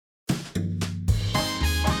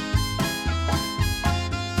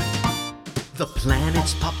The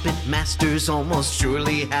planet's puppet masters almost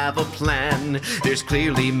surely have a plan. There's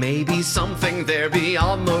clearly maybe something there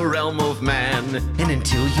beyond the realm of man. And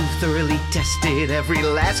until you've thoroughly tested every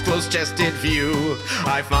last close-chested view,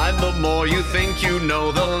 I find the more you think you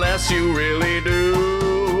know, the less you really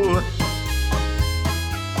do.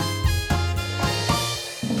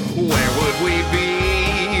 Where would we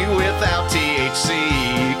be without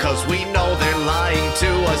THC? 'Cause we know they're lying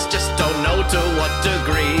to us, just don't know to what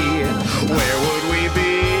degree. Where would we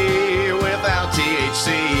be without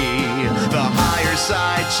THC? The Higher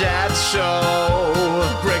Side Chat Show.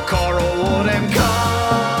 Greg Carlwood and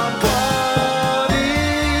Company.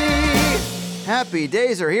 Happy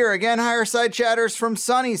days are here again, Higher Side Chatters from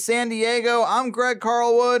sunny San Diego. I'm Greg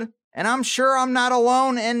Carlwood, and I'm sure I'm not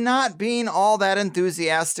alone in not being all that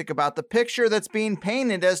enthusiastic about the picture that's being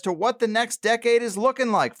painted as to what the next decade is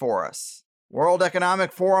looking like for us. World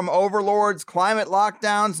Economic Forum overlords, climate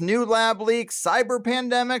lockdowns, new lab leaks, cyber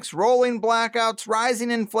pandemics, rolling blackouts,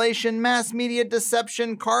 rising inflation, mass media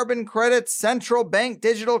deception, carbon credits, central bank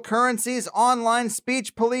digital currencies, online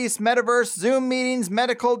speech police, metaverse, Zoom meetings,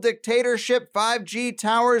 medical dictatorship, 5G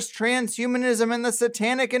towers, transhumanism, and the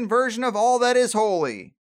satanic inversion of all that is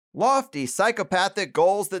holy. Lofty psychopathic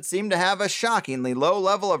goals that seem to have a shockingly low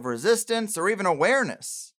level of resistance or even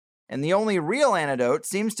awareness. And the only real antidote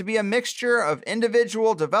seems to be a mixture of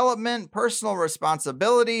individual development, personal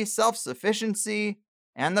responsibility, self-sufficiency,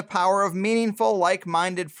 and the power of meaningful,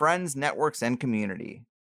 like-minded friends, networks, and community.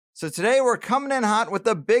 So today we're coming in hot with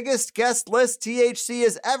the biggest guest list THC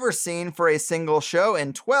has ever seen for a single show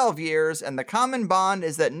in 12 years, and the common bond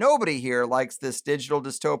is that nobody here likes this digital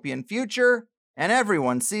dystopian future, and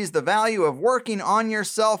everyone sees the value of working on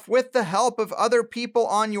yourself with the help of other people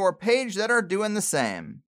on your page that are doing the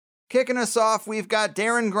same. Kicking us off, we've got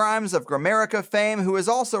Darren Grimes of Grammarica fame, who is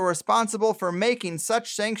also responsible for making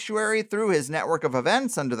such sanctuary through his network of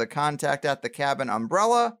events under the Contact at the Cabin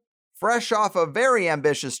umbrella, fresh off a very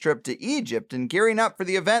ambitious trip to Egypt and gearing up for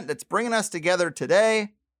the event that's bringing us together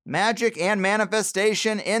today, Magic and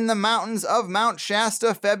Manifestation in the Mountains of Mount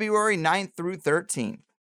Shasta, February 9th through 13th.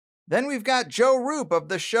 Then we've got Joe Rupe of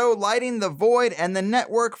the show Lighting the Void and the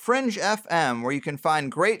network Fringe FM, where you can find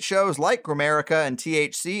great shows like Grammarica and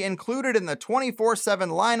THC included in the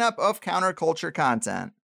 24/7 lineup of counterculture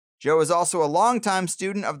content. Joe is also a longtime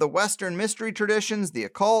student of the Western mystery traditions, the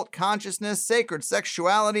occult, consciousness, sacred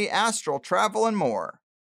sexuality, astral travel, and more.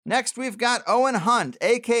 Next, we've got Owen Hunt,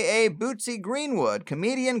 aka Bootsy Greenwood,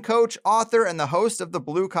 comedian, coach, author, and the host of the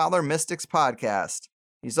Blue Collar Mystics podcast.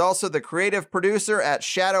 He's also the creative producer at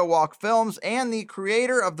Shadow Walk Films and the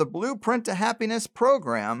creator of the Blueprint to Happiness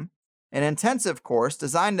program, an intensive course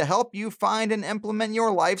designed to help you find and implement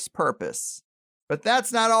your life's purpose. But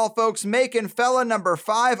that's not all, folks. Making fella number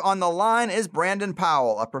 5 on the line is Brandon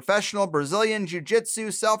Powell, a professional Brazilian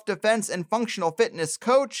jiu-jitsu, self-defense, and functional fitness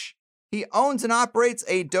coach. He owns and operates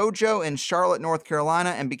a dojo in Charlotte, North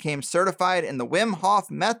Carolina, and became certified in the Wim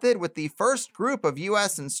Hof method with the first group of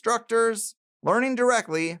U.S. instructors, learning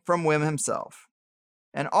directly from Wim himself.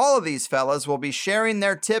 And all of these fellas will be sharing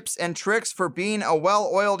their tips and tricks for being a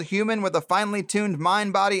well-oiled human with a finely tuned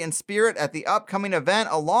mind, body, and spirit at the upcoming event,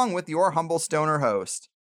 along with your humble stoner host.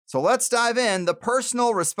 So let's dive in. The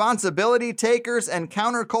personal responsibility takers and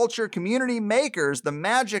counterculture community makers, the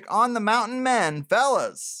Magic on the Mountain men.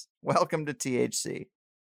 Fellas, welcome to THC.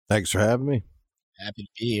 Thanks for having me. Happy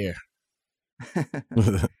to be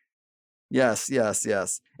here. Yes.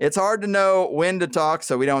 It's hard to know when to talk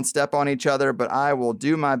so we don't step on each other, but I will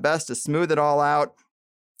do my best to smooth it all out.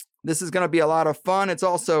 This is going to be a lot of fun. It's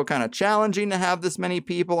also kind of challenging to have this many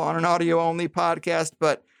people on an audio-only podcast,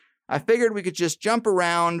 but I figured we could just jump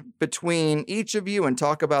around between each of you and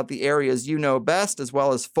talk about the areas you know best, as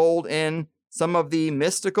well as fold in some of the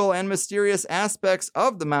mystical and mysterious aspects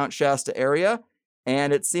of the Mount Shasta area,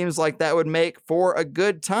 and it seems like that would make for a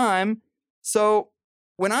good time. So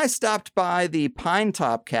when I stopped by the Pine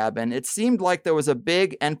Top Cabin, it seemed like there was a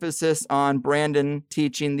big emphasis on Brandon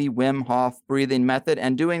teaching the Wim Hof breathing method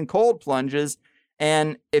and doing cold plunges.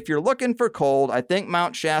 And if you're looking for cold, I think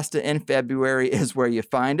Mount Shasta in February is where you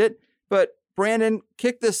find it. But Brandon,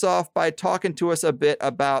 kick this off by talking to us a bit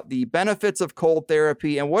about the benefits of cold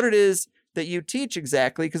therapy and what it is that you teach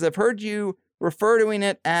exactly, because I've heard you refer to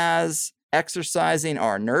it as exercising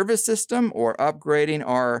our nervous system or upgrading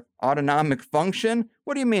our autonomic function.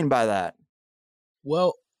 What do you mean by that?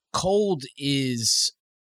 Well, cold is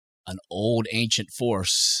an old ancient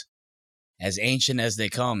force, as ancient as they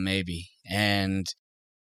come, maybe, and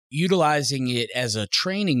utilizing it as a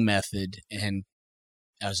training method and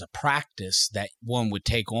as a practice that one would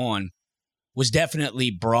take on was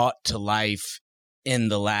definitely brought to life in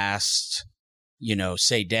the last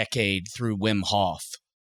say decade through Wim Hof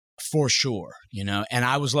for sure, and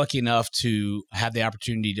I was lucky enough to have the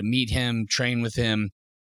opportunity to meet him, train with him,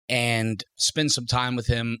 and spend some time with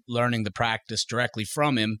him, learning the practice directly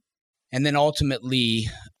from him, and then ultimately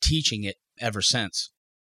teaching it ever since.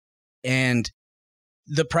 And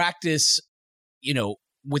the practice,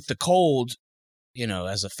 with the cold,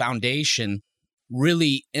 as a foundation,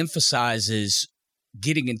 really emphasizes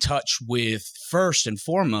getting in touch with, first and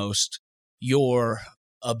foremost, your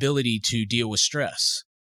ability to deal with stress.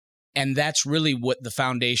 And that's really what the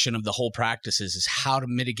foundation of the whole practice is how to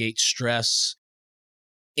mitigate stress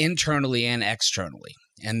internally and externally.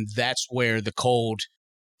 And that's where the cold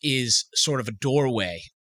is sort of a doorway.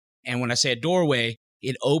 And when I say a doorway,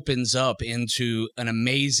 it opens up into an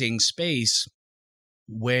amazing space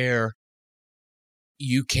where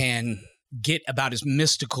you can get about as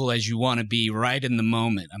mystical as you want to be right in the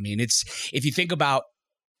moment. I mean, if you think about,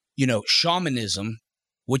 shamanism,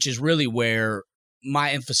 which is really where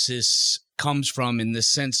my emphasis comes from, in the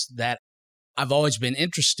sense that I've always been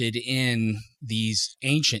interested in these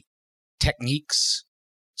ancient techniques.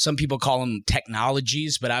 Some people call them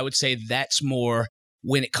technologies, but I would say that's more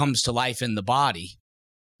when it comes to life in the body.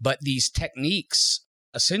 But these techniques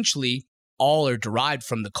essentially all are derived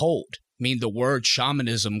from the cold. I mean, the word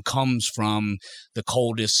shamanism comes from the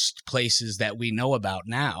coldest places that we know about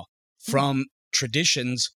now, from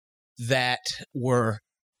traditions that were,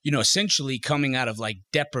 essentially coming out of like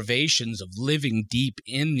deprivations of living deep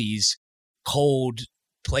in these cold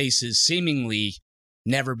places, seemingly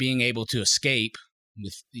never being able to escape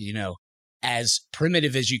with, as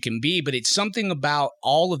primitive as you can be. But it's something about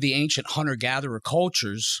all of the ancient hunter-gatherer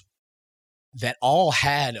cultures that all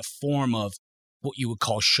had a form of what you would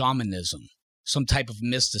call shamanism, some type of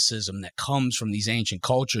mysticism that comes from these ancient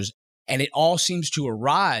cultures. And it all seems to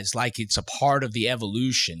arise like it's a part of the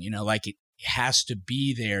evolution, like it has to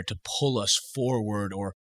be there to pull us forward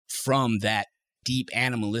or from that deep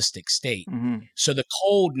animalistic state. Mm-hmm. So the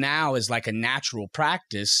cold now is like a natural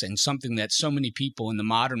practice, and something that so many people in the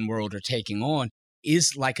modern world are taking on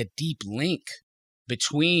is like a deep link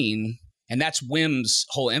between, and that's Wim's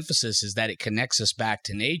whole emphasis, is that it connects us back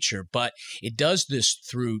to nature, but it does this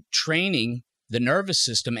through training the nervous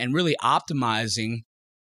system and really optimizing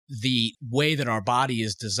the way that our body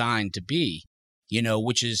is designed to be,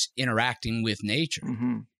 which is interacting with nature.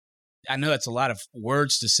 Mm-hmm. I know that's a lot of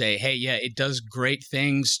words to say, hey, yeah, it does great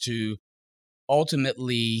things to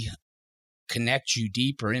ultimately connect you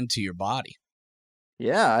deeper into your body.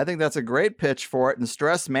 Yeah, I think that's a great pitch for it. And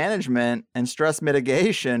stress management and stress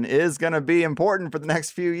mitigation is going to be important for the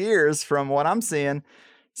next few years from what I'm seeing.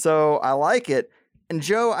 So I like it. And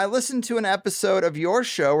Joe, I listened to an episode of your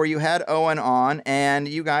show where you had Owen on, and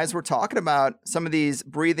you guys were talking about some of these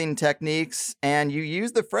breathing techniques, and you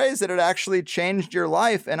used the phrase that it actually changed your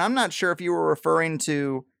life. And I'm not sure if you were referring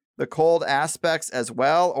to the cold aspects as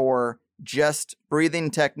well, or just breathing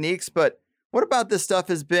techniques, but what about this stuff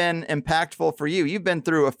has been impactful for you? You've been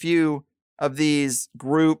through a few of these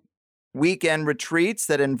group weekend retreats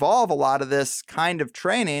that involve a lot of this kind of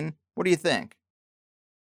training. What do you think?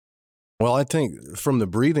 Well, I think from the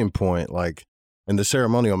breathing point, like in the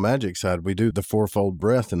ceremonial magic side, we do the fourfold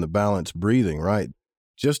breath and the balanced breathing, right?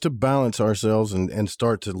 Just to balance ourselves and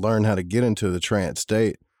start to learn how to get into the trance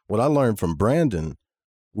state. What I learned from Brandon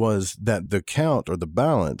was that the count or the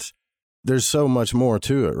balance, there's so much more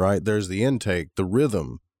to it, right? There's the intake, the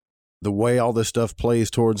rhythm, the way all this stuff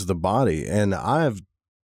plays towards the body. And I've,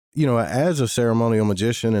 as a ceremonial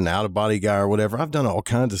magician and out-of-body guy or whatever, I've done all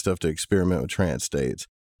kinds of stuff to experiment with trance states.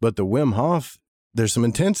 But the Wim Hof, there's some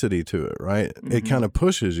intensity to it, right? Mm-hmm. It kind of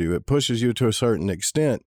pushes you. It pushes you to a certain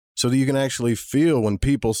extent so that you can actually feel when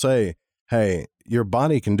people say, hey, your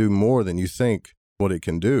body can do more than you think what it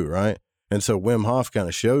can do, right? And so Wim Hof kind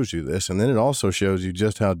of shows you this. And then it also shows you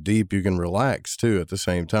just how deep you can relax too at the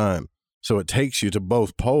same time. So it takes you to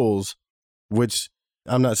both poles, which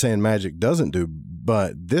I'm not saying magic doesn't do,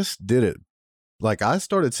 but this did it. Like I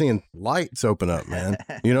started seeing lights open up, man.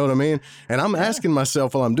 You know what I mean? And I'm asking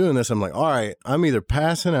myself while I'm doing this, I'm like, all right, I'm either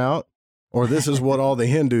passing out or this is what all the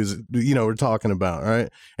Hindus, are talking about, right?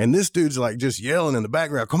 And this dude's like just yelling in the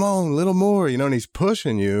background, come on, a little more, and he's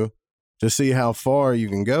pushing you to see how far you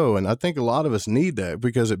can go. And I think a lot of us need that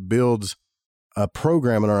because it builds a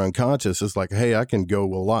program in our unconscious. It's like, hey, I can go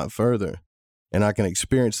a lot further and I can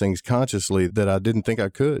experience things consciously that I didn't think I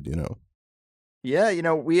could,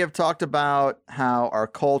 Yeah, we have talked about how our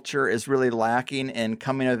culture is really lacking in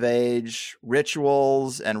coming of age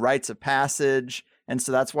rituals and rites of passage. And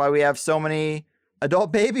so that's why we have so many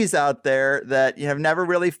adult babies out there that have never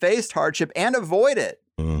really faced hardship and avoid it.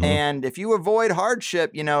 Mhm. And if you avoid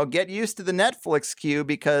hardship, get used to the Netflix queue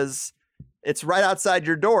because it's right outside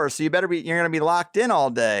your door. So you're going to be locked in all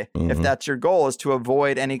day if Mhm. that's your goal, is to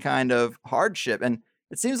avoid any kind of hardship. And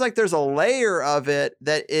it seems like there's a layer of it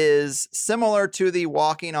that is similar to the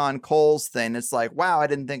walking on coals thing. It's like, wow, I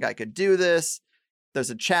didn't think I could do this. There's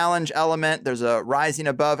a challenge element. There's a rising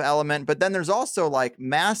above element. But then there's also like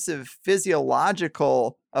massive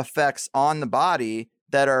physiological effects on the body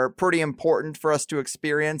that are pretty important for us to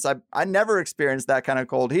experience. I never experienced that kind of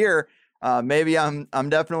cold here. Maybe I'm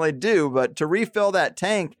definitely due, but to refill that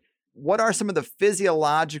tank, what are some of the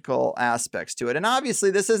physiological aspects to it? And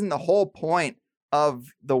obviously this isn't the whole point of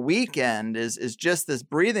the weekend is just this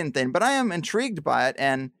breathing thing, but I am intrigued by it.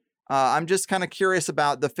 And I'm just kind of curious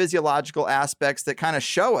about the physiological aspects that kind of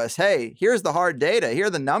show us, hey, here's the hard data. Here are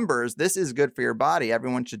the numbers. This is good for your body.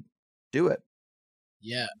 Everyone should do it.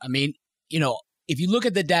 Yeah. I mean, if you look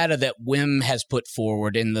at the data that WIM has put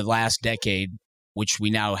forward in the last decade, which we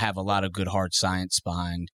now have a lot of good hard science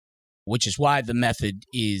behind, which is why the method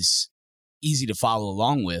is easy to follow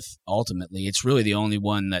along with. Ultimately, it's really the only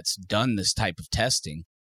one that's done this type of testing.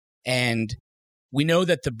 And we know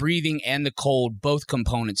that the breathing and the cold, both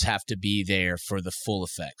components have to be there for the full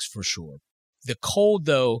effects, for sure. The cold,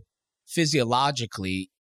 though, physiologically,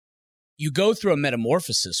 you go through a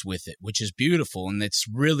metamorphosis with it, which is beautiful. And it's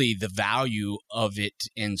really the value of it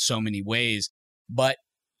in so many ways. But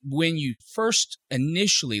when you first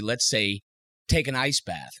initially, let's say, take an ice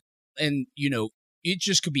bath, and, it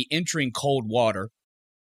just could be entering cold water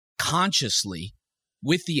consciously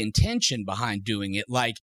with the intention behind doing it,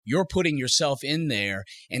 like you're putting yourself in there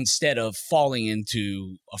instead of falling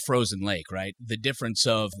into a frozen lake, right? The difference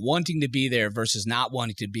of wanting to be there versus not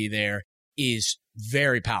wanting to be there is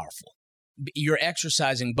very powerful. You're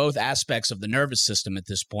exercising both aspects of the nervous system at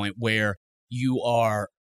this point, where you are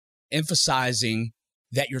emphasizing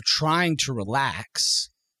that you're trying to relax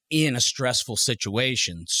in a stressful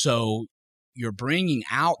situation. So you're bringing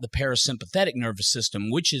out the parasympathetic nervous system,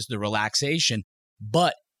 which is the relaxation,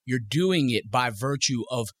 but you're doing it by virtue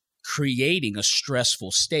of creating a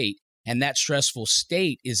stressful state. And that stressful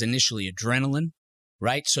state is initially adrenaline,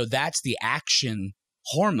 right? So that's the action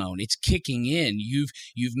hormone. It's kicking in.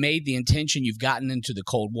 You've made the intention. You've gotten into the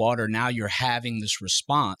cold water. Now you're having this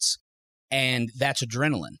response, and that's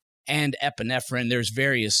adrenaline and epinephrine. There's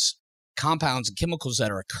various compounds and chemicals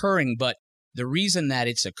that are occurring, but the reason that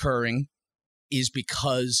it's occurring is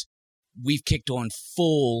because we've kicked on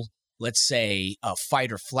full, let's say, a fight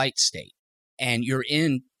or flight state, and you're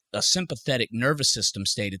in a sympathetic nervous system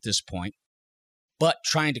state at this point, but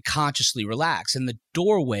trying to consciously relax. And the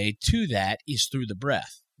doorway to that is through the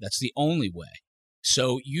breath. That's the only way.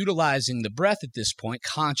 So utilizing the breath at this point,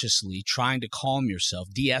 consciously trying to calm yourself,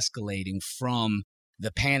 de-escalating from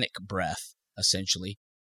the panic breath, essentially,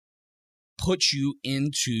 puts you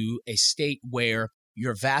into a state where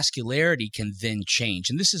your vascularity can then change.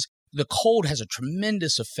 And the cold has a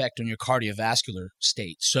tremendous effect on your cardiovascular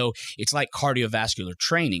state. So it's like cardiovascular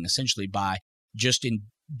training, essentially, by just in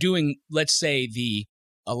doing, let's say, the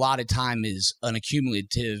allotted time is an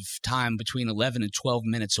accumulative time between 11 and 12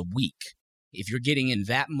 minutes a week. If you're getting in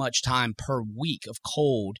that much time per week of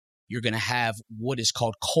cold, you're going to have what is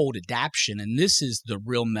called cold adaptation. And this is the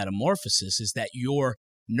real metamorphosis, is that your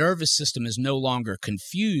nervous system is no longer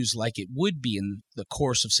confused like it would be in the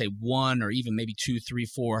course of, say, 1 or even maybe 2, 3,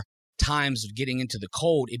 4 times of getting into the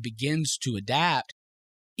cold. It begins to adapt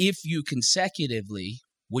if you consecutively,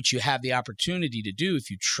 which you have the opportunity to do if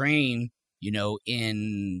you train,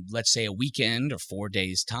 in, let's say, a weekend or 4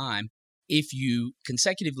 days' time. If you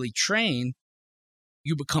consecutively train,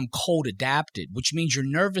 you become cold adapted, which means your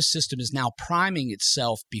nervous system is now priming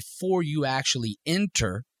itself before you actually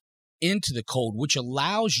enter into the cold, which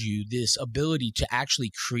allows you this ability to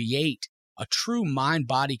actually create a true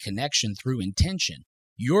mind-body connection through intention.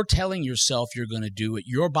 You're telling yourself you're going to do it.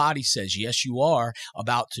 Your body says, yes, you are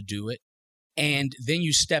about to do it. And then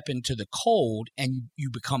you step into the cold and you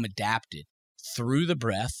become adapted through the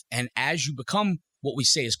breath. And as you become what we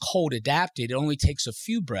say is cold adapted, it only takes a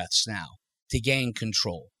few breaths now to gain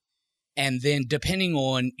control. And then depending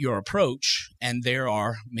on your approach, and there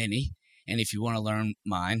are many, and if you want to learn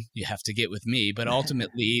mine, you have to get with me. But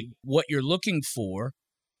ultimately, what you're looking for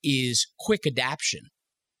is quick adaptation.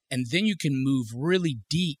 And then you can move really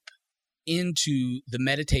deep into the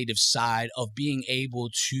meditative side of being able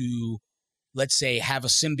to, let's say, have a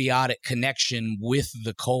symbiotic connection with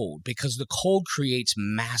the cold, because the cold creates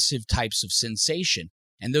massive types of sensation.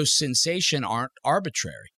 And those sensations aren't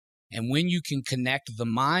arbitrary. And when you can connect the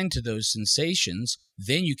mind to those sensations,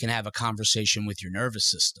 then you can have a conversation with your nervous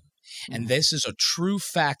system. And this is a true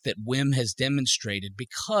fact that Wim has demonstrated,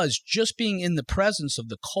 because just being in the presence of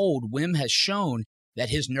the cold, Wim has shown that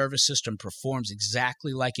his nervous system performs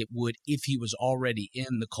exactly like it would if he was already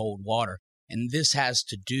in the cold water. And this has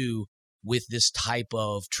to do with this type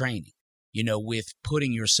of training, with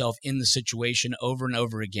putting yourself in the situation over and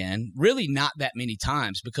over again, really not that many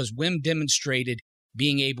times, because Wim demonstrated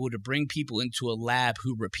being able to bring people into a lab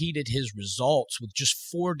who repeated his results with just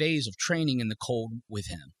 4 days of training in the cold with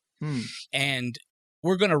him. And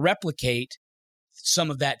we're going to replicate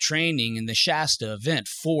some of that training in the Shasta event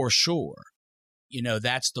for sure.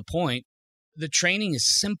 That's the point. The training is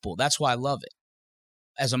simple. That's why I love it.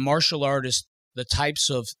 As a martial artist, the types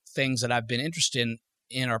of things that I've been interested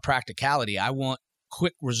in are practicality. I want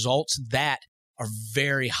quick results that are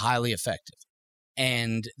very highly effective.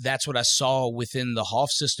 And that's what I saw within the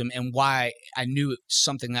Hoff system, and why I knew it's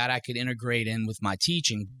something that I could integrate in with my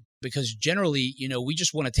teaching. Because generally, we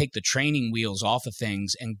just want to take the training wheels off of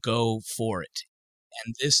things and go for it.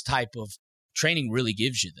 And this type of training really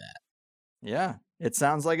gives you that. Yeah, it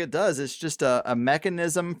sounds like it does. It's just a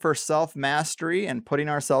mechanism for self-mastery and putting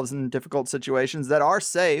ourselves in difficult situations that are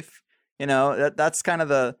safe. That's kind of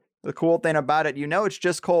the cool thing about it. It's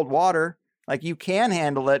just cold water. Like, you can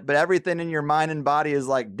handle it, but everything in your mind and body is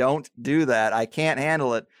like, don't do that. I can't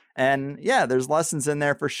handle it. And yeah, there's lessons in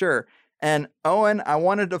there for sure. And Owen, I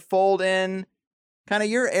wanted to fold in kind of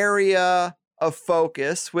your area of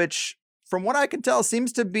focus, which from what I can tell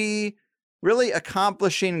seems to be really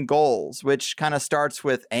accomplishing goals, which kind of starts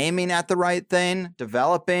with aiming at the right thing,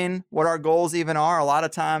 developing what our goals even are. A lot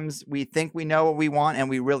of times we think we know what we want and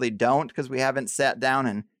we really don't, because we haven't sat down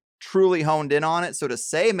and truly honed in on it. So to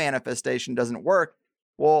say manifestation doesn't work,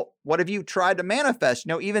 well, what have you tried to manifest?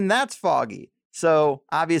 Even that's foggy. So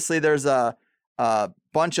obviously there's a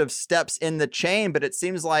bunch of steps in the chain, but it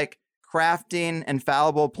seems like crafting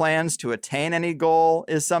infallible plans to attain any goal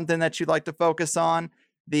is something that you'd like to focus on.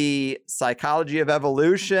 The psychology of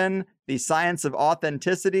evolution, the science of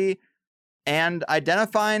authenticity, and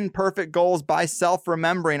identifying perfect goals by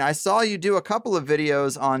self-remembering. I saw you do a couple of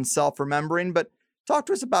videos on self-remembering, but talk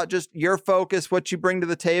to us about just your focus, what you bring to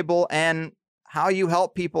the table, and how you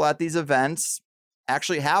help people at these events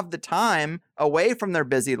actually have the time away from their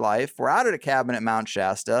busy life. We're out at a cabin at Mount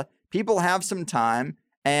Shasta. People have some time,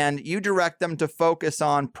 and you direct them to focus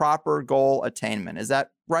on proper goal attainment. Is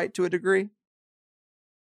that right to a degree?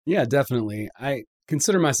 Yeah, definitely. I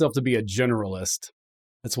consider myself to be a generalist.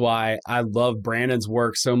 That's why I love Brandon's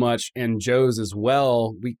work so much, and Joe's as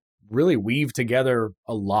well. We really weave together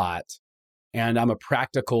a lot. And I'm a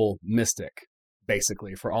practical mystic,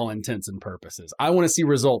 basically, for all intents and purposes. I want to see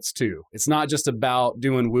results too. It's not just about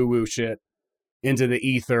doing woo-woo shit into the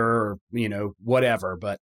ether or, whatever,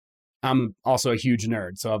 but I'm also a huge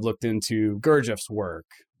nerd. So I've looked into Gurdjieff's work,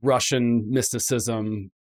 Russian mysticism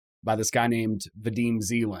by this guy named Vadim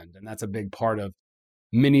Zeland. And that's a big part of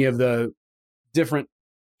many of the different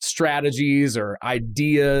strategies or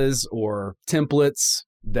ideas or templates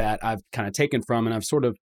that I've kind of taken from, and I've sort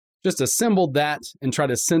of just assembled that and try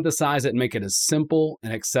to synthesize it and make it as simple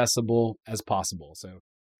and accessible as possible. So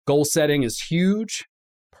goal setting is huge.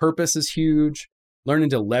 Purpose is huge.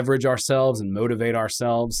 Learning to leverage ourselves and motivate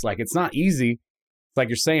ourselves. Like, it's not easy. It's like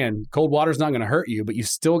you're saying, cold water's not going to hurt you, but you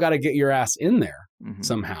still got to get your ass in there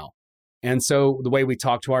somehow. And so the way we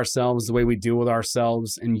talk to ourselves, the way we deal with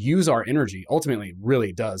ourselves and use our energy, ultimately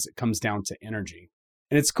really does. It comes down to energy.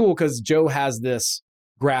 And it's cool because Joe has this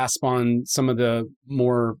grasp on some of the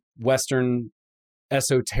more Western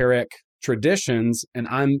esoteric traditions, and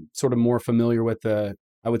I'm sort of more familiar with the,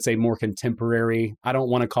 I would say, more contemporary. I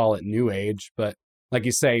don't want to call it new age, but like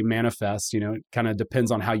you say, manifest, it kind of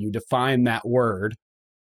depends on how you define that word.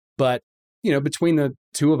 But, between the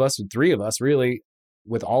two of us and three of us, really,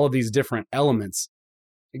 with all of these different elements,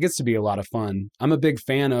 it gets to be a lot of fun. I'm a big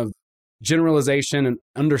fan of generalization and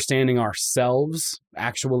understanding ourselves,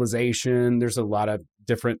 actualization. There's a lot of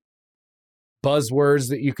different buzzwords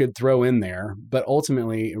that you could throw in there, but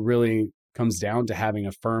ultimately it really comes down to having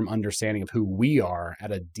a firm understanding of who we are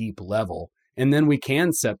at a deep level. And then we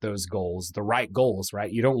can set those goals, the right goals,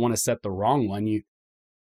 right? You don't want to set the wrong one. You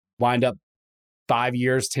wind up 5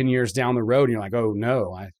 years, 10 years down the road, and you're like, oh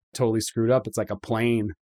no, I totally screwed up. It's like a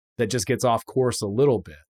plane that just gets off course a little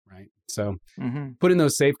bit, right? So putting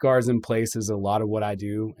those safeguards in place is a lot of what I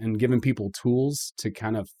do, and giving people tools to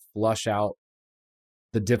kind of flush out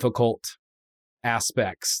the difficult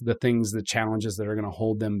aspects, the things, the challenges that are going to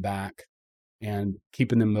hold them back, and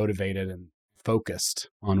keeping them motivated and focused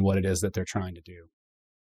on what it is that they're trying to do.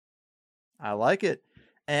 I like it.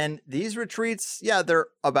 And these retreats, yeah, they're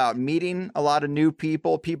about meeting a lot of new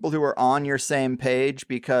people who are on your same page,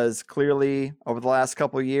 because clearly over the last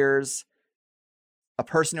couple of years, a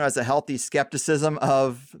person who has a healthy skepticism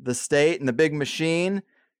of the state and the big machine,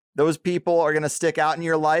 those people are going to stick out in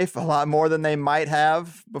your life a lot more than they might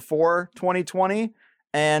have before 2020.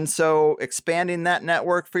 And so expanding that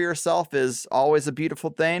network for yourself is always a beautiful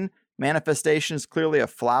thing. Manifestation is clearly a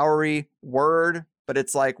flowery word, but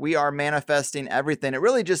it's like we are manifesting everything. It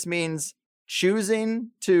really just means choosing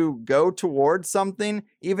to go towards something,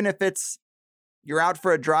 even if it's you're out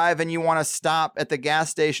for a drive and you want to stop at the gas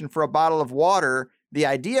station for a bottle of water. The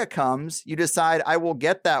idea comes, you decide, I will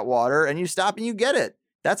get that water, and you stop and you get it.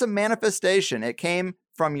 That's a manifestation. It came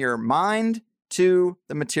from your mind to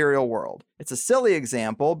the material world. It's a silly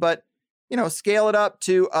example, but scale it up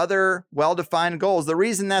to other well-defined goals. The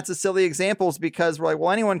reason that's a silly example is because we're like,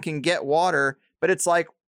 well, anyone can get water, but it's like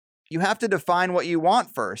you have to define what you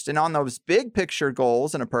want first. And on those big picture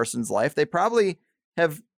goals in a person's life, they probably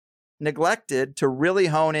have neglected to really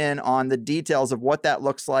hone in on the details of what that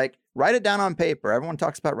looks like. Write it down on paper. Everyone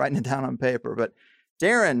talks about writing it down on paper, but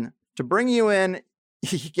Darren, to bring you in,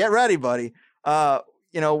 get ready, buddy. I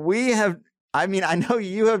know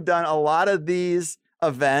you have done a lot of these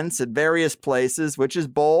events at various places, which is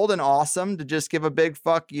bold and awesome to just give a big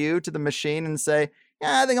fuck you to the machine and say,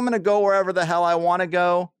 yeah, I think I'm going to go wherever the hell I want to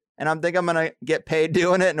go. And I think I'm going to get paid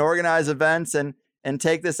doing it and organize events and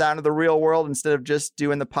take this out into the real world instead of just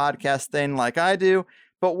doing the podcast thing like I do.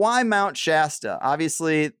 But why Mount Shasta?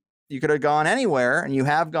 Obviously, you could have gone anywhere, and you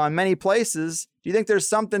have gone many places. Do you think there's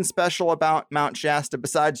something special about Mount Shasta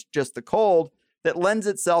besides just the cold that lends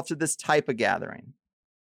itself to this type of gathering?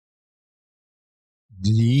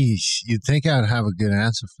 Yeesh, you'd think I'd have a good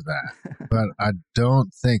answer for that, but I don't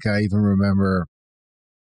think I even remember.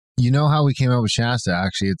 You know how we came up with Shasta?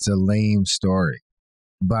 Actually, it's a lame story,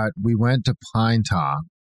 but we went to Pine Top,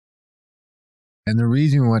 and the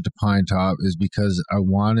reason we went to Pine Top is because I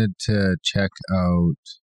wanted to check out.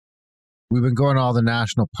 We've been going to all the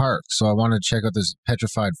national parks, so I wanted to check out this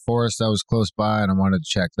petrified forest that was close by, and I wanted to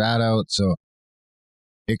check that out. So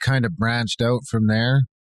it kind of branched out from there.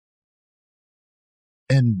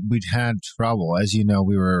 And we'd had trouble. As you know,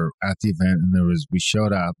 we were at the event and we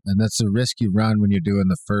showed up, and that's a risk you run when you're doing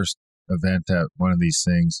the first event at one of these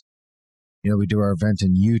things. We do our event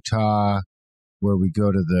in Utah where we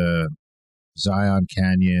go to the Zion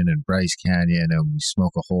Canyon and Bryce Canyon, and we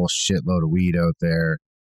smoke a whole shitload of weed out there.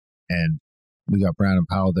 And we got Brandon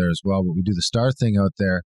Powell there as well, but we do the Star thing out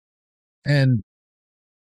there. And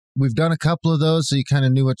we've done a couple of those, so you kind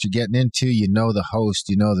of knew what you're getting into. You know the host,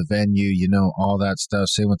 you know the venue, you know all that stuff.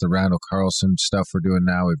 Same with the Randall Carlson stuff we're doing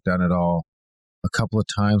now. We've done it all a couple of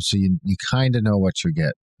times, so you kind of know what you're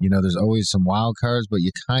getting. There's always some wild cards, but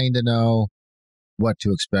you kind of know what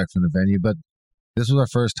to expect from the venue. But this was our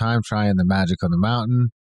first time trying the Magic on the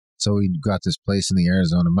Mountain. So we got this place in the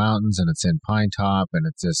Arizona mountains, and it's in Pine Top, and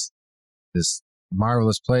it's just this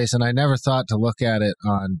marvelous place. And I never thought to look at it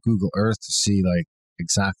on Google Earth to see like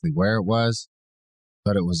exactly where it was,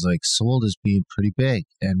 but it was like sold as being pretty big.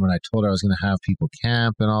 And when I told her I was going to have people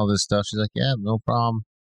camp and all this stuff, she's like, yeah, no problem.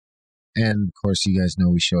 And of course, you guys know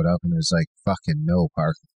we showed up and there's like fucking no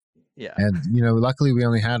parking. Yeah. And, luckily we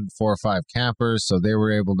only had 4 or 5 campers, so they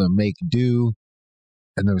were able to make do.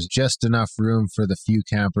 And there was just enough room for the few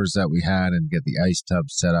campers that we had and get the ice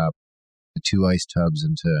tubs set up, the 2 ice tubs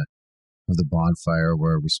into the bonfire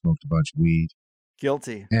where we smoked a bunch of weed.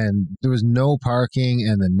 Guilty. And there was no parking,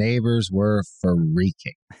 and the neighbors were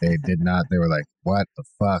freaking. They did not. They were like, what the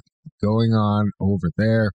fuck is going on over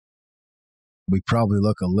there? We probably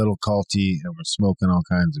look a little culty, and we're smoking all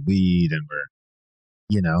kinds of weed, and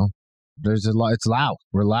we're, there's a lot. It's loud.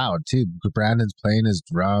 We're loud, too. Brandon's playing his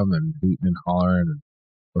drum and hooting and hollering, and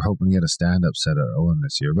we're hoping to get a stand-up set at Owen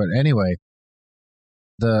this year. But anyway,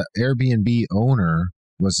 the Airbnb owner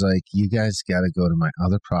was like, you guys got to go to my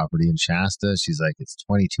other property in Shasta. She's like, it's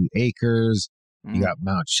 22 acres. You got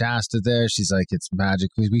Mount Shasta there. She's like, it's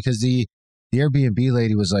magic. Because the Airbnb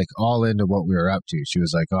lady was like all into what we were up to. She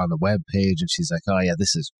was like on the web page, and she's like, oh yeah,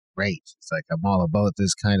 this is great. It's like, I'm all about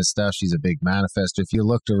this kind of stuff. She's a big manifester. If you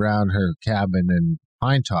looked around her cabin in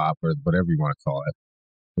Pine Top, or whatever you want to call it,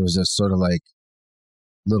 there was this sort of like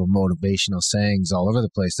little motivational sayings all over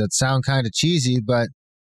the place that sound kind of cheesy, but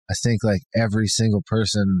I think like every single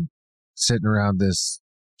person sitting around this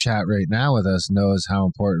chat right now with us knows how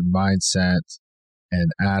important mindset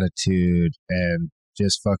and attitude and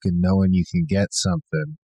just fucking knowing you can get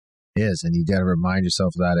something is. And you got to remind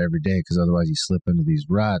yourself of that every day, because otherwise you slip into these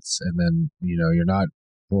ruts, and then, you're not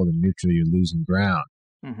holding neutral, you're losing ground.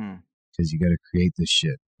 Because you got to create this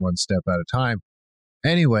shit one step at a time.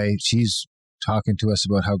 Anyway, she's talking to us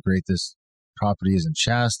about how great this property is in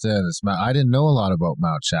Shasta. And I didn't know a lot about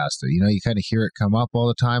Mount Shasta. You know, you kind of hear it come up all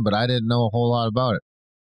the time, but I didn't know a whole lot about it.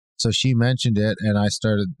 So she mentioned it, and I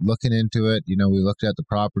started looking into it. You know, we looked at the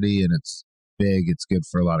property, and it's big. It's good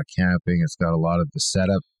for a lot of camping. It's got a lot of the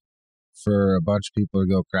setup for a bunch of people to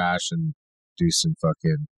go crash and do some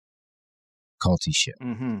fucking culty shit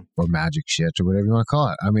or magic shit or whatever you want to call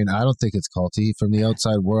it. I mean, I don't think it's culty from the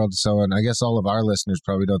outside world. So, and I guess all of our listeners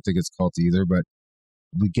probably don't think it's culty either, but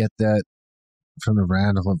we get that from the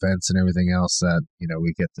random events and everything else that, you know,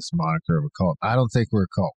 we get this moniker of a cult. I don't think we're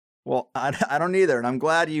a cult. Well, I don't either. And I'm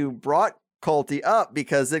glad you brought culty up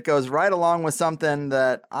because it goes right along with something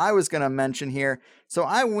that I was going to mention here. So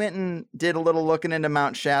I went and did a little looking into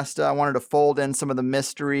Mount Shasta. I wanted to fold in some of the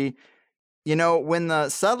mystery. You know, when the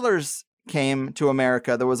settlers came to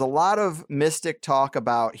America, there was a lot of mystic talk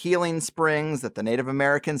about healing springs that the Native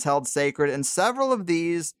Americans held sacred, and several of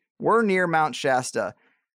these were near Mount Shasta.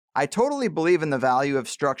 I totally believe in the value of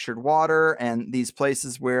structured water and these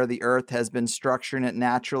places where the earth has been structuring it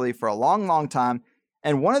naturally for a long, long time.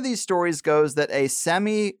 And one of these stories goes that a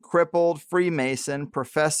semi-crippled Freemason,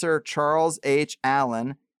 Professor Charles H.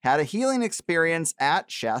 Allen, had a healing experience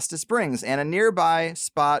at Shasta Springs and a nearby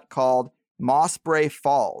spot called Mossbrae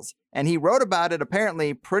Falls. And he wrote about it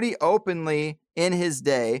apparently pretty openly in his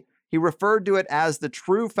day. He referred to it as the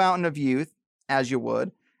true fountain of youth, as you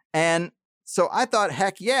would. And so I thought,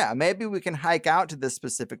 heck yeah, maybe we can hike out to this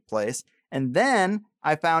specific place. And then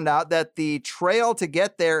I found out that the trail to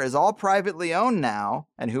get there is all privately owned now.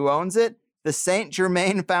 And who owns it? The Saint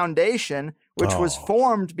Germain Foundation, which was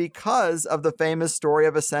formed because of the famous story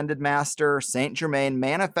of Ascended Master Saint Germain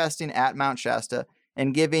manifesting at Mount Shasta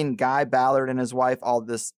and giving Guy Ballard and his wife all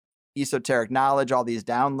this esoteric knowledge, all these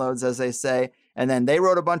downloads, as they say. And then they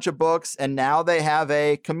wrote a bunch of books, and now they have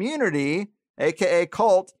a community, aka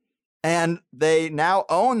cult, and they now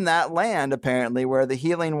own that land, apparently, where the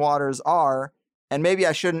healing waters are. And maybe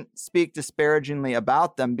I shouldn't speak disparagingly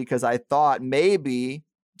about them because I thought maybe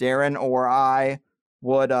Darren or I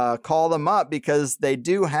would call them up because they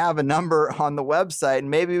do have a number on the website. And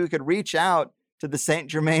maybe we could reach out to the Saint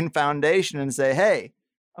Germain Foundation and say, hey,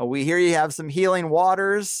 we hear you have some healing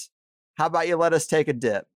waters. How about you let us take a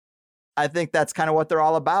dip? I think that's kind of what they're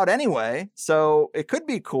all about anyway. So it could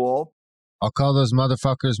be cool. I'll call those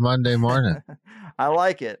motherfuckers Monday morning. I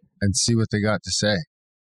like it. And see what they got to say.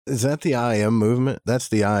 Is that the I am movement? That's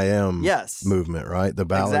the I am movement, right? The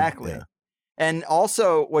ballad. Exactly. Yeah. And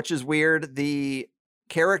also, which is weird, the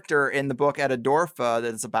character in the book Etadorfa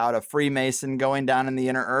that's about a Freemason going down in the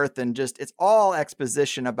inner earth and just, it's all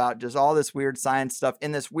exposition about just all this weird science stuff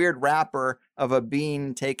in this weird wrapper of a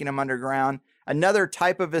being taking him underground. Another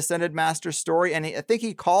type of Ascended Master story. And I think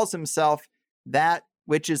he calls himself that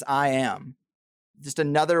which is I am. Just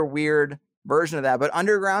another weird version of that. But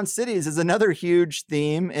underground cities is another huge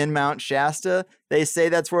theme in Mount Shasta. They say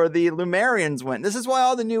that's where the Lemurians went. This is why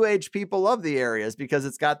all the New Age people love the area, is because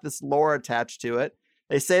it's got this lore attached to it.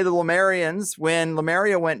 They say the Lemurians, when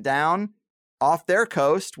Lemuria went down, off their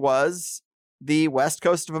coast was the west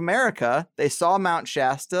coast of America. They saw Mount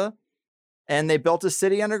Shasta and they built a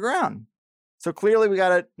city underground. So clearly we got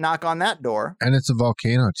to knock on that door. And it's a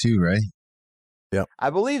volcano too, right? Yep. I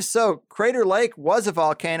believe so. Crater Lake was a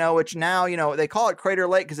volcano, which now, you know, they call it Crater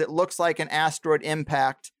Lake because it looks like an asteroid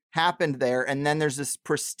impact happened there. And then there's this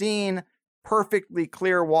pristine, perfectly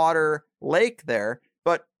clear water lake there.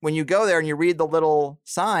 But when you go there and you read the little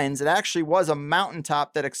signs, it actually was a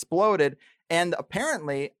mountaintop that exploded. And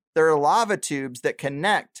apparently there are lava tubes that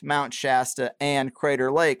connect Mount Shasta and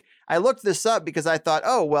Crater Lake. I looked this up because I thought,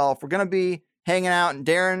 oh, well, if we're going to be hanging out and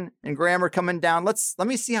Darren and Graham are coming down, let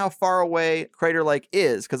me see how far away Crater Lake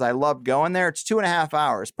is, because I love going there. It's 2.5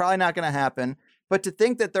 hours. Probably not going to happen. But to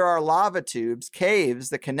think that there are lava tubes, caves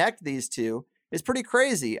that connect these two is pretty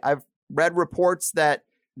crazy. I've read reports that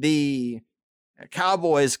the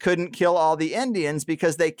cowboys couldn't kill all the Indians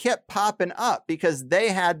because they kept popping up because they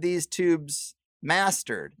had these tubes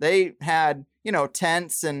mastered. They had, you know,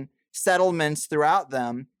 tents and settlements throughout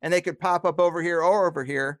them, and they could pop up over here or over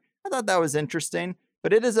here. I thought that was interesting,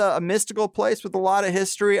 but it is a mystical place with a lot of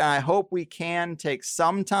history. And I hope we can take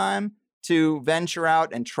some time to venture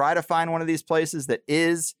out and try to find one of these places that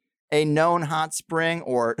is a known hot spring,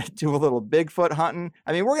 or do a little Bigfoot hunting.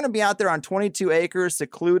 I mean, we're going to be out there on 22 acres,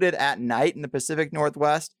 secluded at night in the Pacific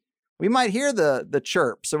Northwest. We might hear the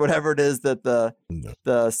chirps or whatever it is that the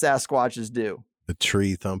Sasquatches do. The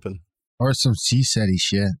tree thumping. Or some sea-setty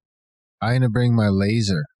shit. I'm going to bring my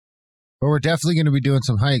laser. But we're definitely going to be doing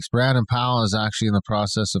some hikes. Brandon Powell is actually in the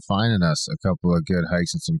process of finding us a couple of good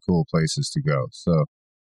hikes and some cool places to go. So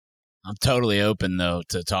I'm totally open though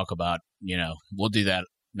to talk about, we'll do that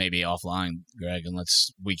maybe offline, Greg, and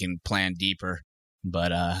we can plan deeper.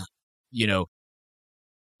 But,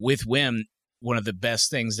 with WIM, one of the best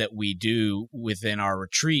things that we do within our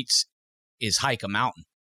retreats is hike a mountain.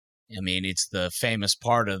 I mean, it's the famous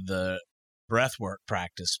part of the breathwork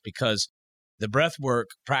practice, because the breathwork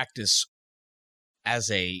practice as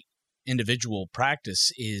a individual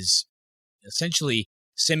practice is essentially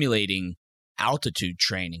simulating altitude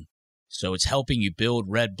training. So it's helping you build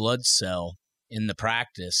red blood cell in the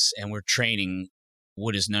practice, and we're training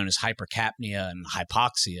what is known as hypercapnia and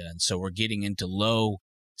hypoxia. And so we're getting into low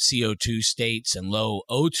CO2 states and low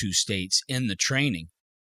O2 states in the training,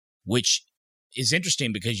 which is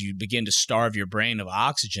interesting because you begin to starve your brain of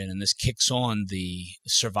oxygen, and this kicks on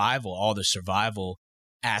all the survival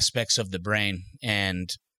aspects of the brain. And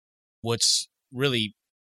what's really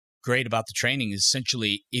great about the training is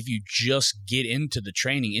essentially if you just get into the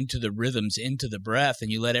training, into the rhythms, into the breath,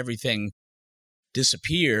 and you let everything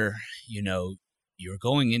disappear, you're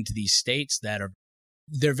going into these states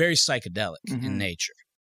they're very psychedelic in nature.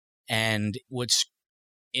 And what's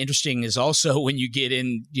interesting is also when you get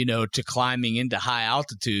in, to climbing into high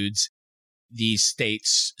altitudes, these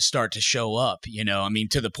states start to show up,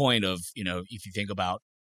 to the point of, if you think about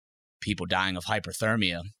people dying of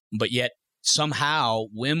hyperthermia, but yet somehow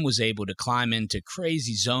WIM was able to climb into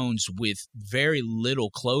crazy zones with very little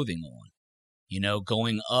clothing on,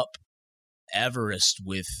 going up Everest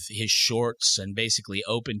with his shorts and basically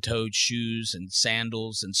open-toed shoes and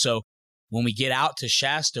sandals. And so when we get out to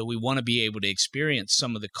Shasta, we want to be able to experience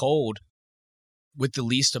some of the cold with the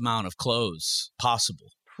least amount of clothes possible.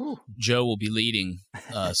 Whew. Joe will be leading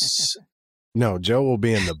us. No, Joe will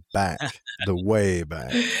be in the back, the way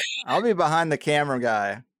back. I'll be behind the camera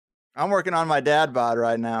guy. I'm working on my dad bod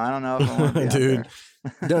right now. I don't know if I want to be dude.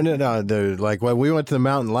 No, dude. Like when we went to the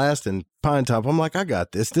mountain last in Pine Top, I'm like, I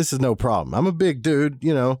got this. This is no problem. I'm a big dude,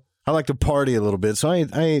 I like to party a little bit. So I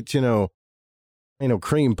ain't,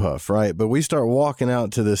 cream puff, right? But we start walking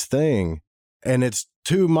out to this thing, and it's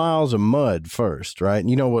 2 miles of mud first, right? And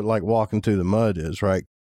you know what like walking through the mud is, right?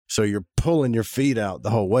 So you're pulling your feet out the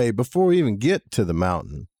whole way before we even get to the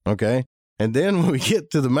mountain, okay? And then when we get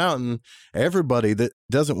to the mountain, everybody that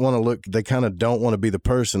doesn't want to look, they kind of don't want to be the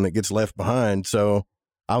person that gets left behind. So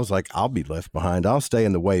I was like, I'll be left behind. I'll stay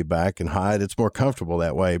in the way back and hide. It's more comfortable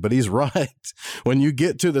that way. But he's right. When you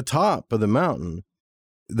get to the top of the mountain,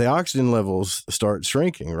 the oxygen levels start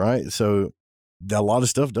shrinking, right? So a lot of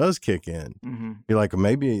stuff does kick in. Mm-hmm. You're like,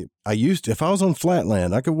 maybe if I was on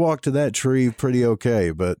flatland, I could walk to that tree pretty okay.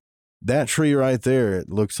 But that tree right there, it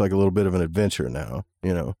looks like a little bit of an adventure now,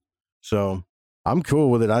 So I'm cool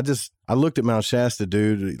with it. I looked at Mount Shasta,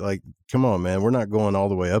 dude, like, come on, man. We're not going all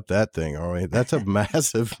the way up that thing, are we? That's a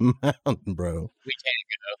massive mountain, bro. We can't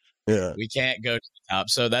go. Yeah. We can't go to the top.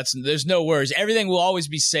 So there's no worries. Everything will always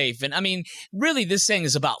be safe. And I mean, really, this thing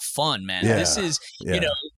is about fun, man. Yeah. This is,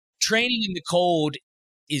 training in the cold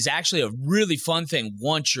is actually a really fun thing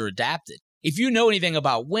once you're adapted. If you know anything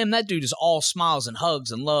about WIM, that dude is all smiles and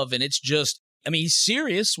hugs and love. And it's just, he's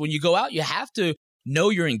serious. When you go out, you have to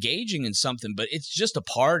know you're engaging in something, but it's just a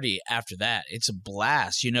party after that. It's a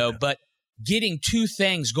blast, but getting two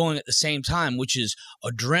things going at the same time, which is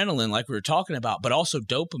adrenaline, like we were talking about, but also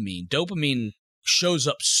dopamine. Dopamine shows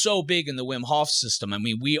up so big in the Wim Hof system.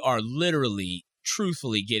 We are literally,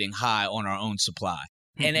 truthfully getting high on our own supply.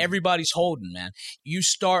 And everybody's holding, man. You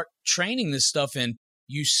start training this stuff and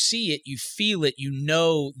you see it, you feel it, you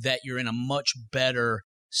know that you're in a much better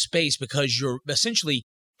space because you're essentially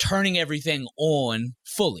turning everything on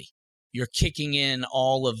fully. You're kicking in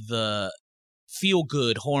all of the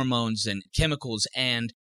feel-good hormones and chemicals,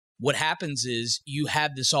 and what happens is you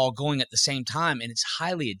have this all going at the same time, and it's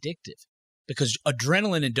highly addictive because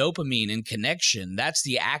adrenaline and dopamine in connection, that's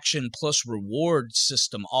the action plus reward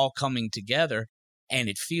system all coming together, and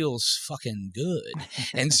it feels fucking good.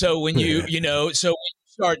 And so when you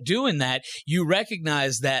start doing that, you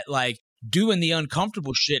recognize that like doing the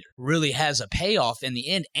uncomfortable shit really has a payoff in the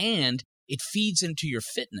end, and it feeds into your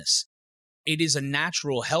fitness. It is a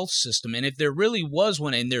natural health system. And if there really was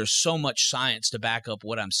one, and there's so much science to back up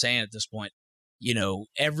what I'm saying at this point,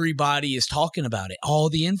 everybody is talking about it. All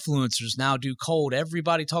the influencers now do cold.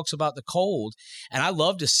 Everybody talks about the cold. And I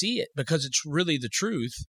love to see it because it's really the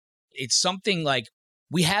truth. It's something like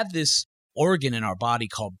we have this organ in our body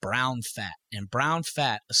called brown fat. And brown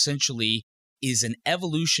fat essentially is an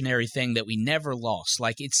evolutionary thing that we never lost.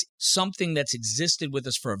 Like it's something that's existed with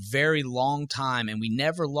us for a very long time and we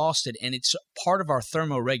never lost it. And it's part of our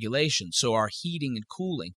thermoregulation, so our heating and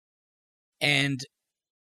cooling. And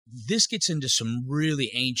this gets into some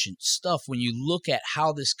really ancient stuff when you look at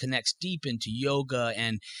how this connects deep into yoga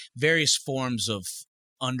and various forms of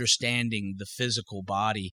understanding the physical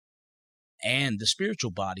body and the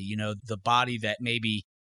spiritual body, the body that maybe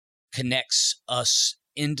connects us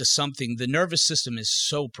into something. The nervous system is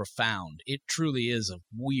so profound. It truly is a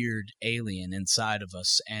weird alien inside of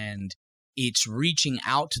us, and it's reaching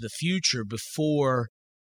out to the future before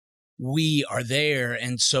we are there.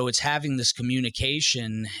 And so it's having this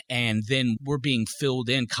communication, and then we're being filled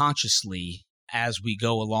in consciously as we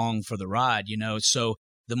go along for the ride, So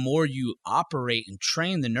the more you operate and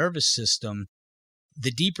train the nervous system,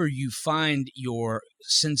 the deeper you find your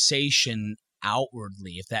sensation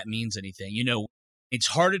outwardly, if that means anything. It's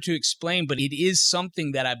harder to explain, but it is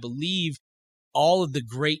something that I believe all of the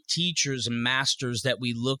great teachers and masters that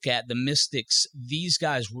we look at, the mystics, these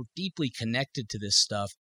guys were deeply connected to this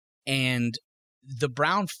stuff. And the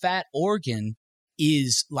brown fat organ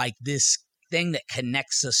is like this thing that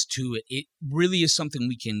connects us to it. It really is something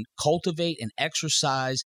we can cultivate and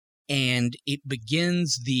exercise, and it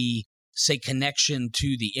begins the, say, connection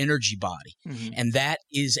to the energy body. Mm-hmm. And that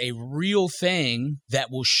is a real thing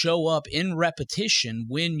that will show up in repetition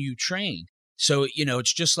when you train. So,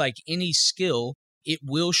 it's just like any skill, it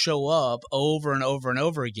will show up over and over and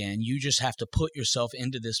over again. You just have to put yourself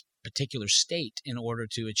into this particular state in order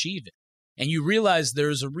to achieve it. And you realize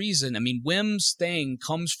there's a reason. I mean, Wim's thing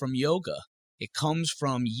comes from yoga. It comes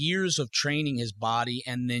from years of training his body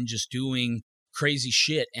and then just doing crazy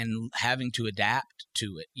shit and having to adapt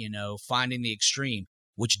to it, finding the extreme,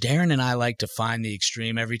 which Darren and I like to find the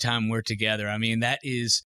extreme every time we're together. I mean, that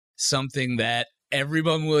is something that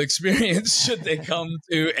everyone will experience should they come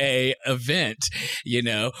to a event,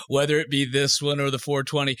 whether it be this one or the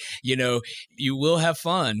 420, you will have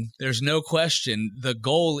fun. There's no question. The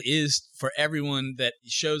goal is for everyone that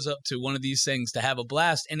shows up to one of these things to have a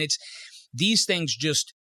blast. And it's these things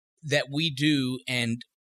just that we do, and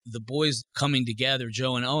the boys coming together,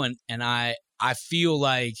 Joe and Owen, and I feel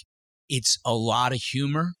like it's a lot of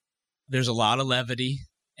humor. There's a lot of levity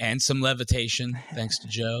and some levitation, thanks to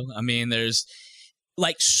Joe. I mean, there's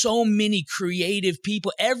like so many creative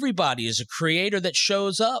people. Everybody is a creator that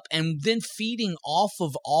shows up, and then feeding off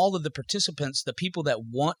of all of the participants, the people that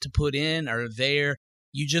want to put in are there.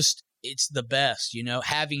 It's the best,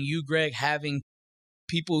 having you, Greg, having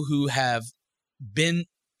people who have been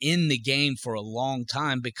in the game for a long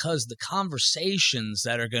time, because the conversations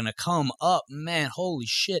that are going to come up, man, holy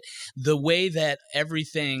shit, the way that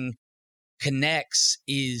everything connects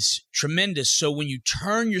is tremendous. So when you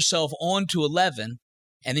turn yourself on to 11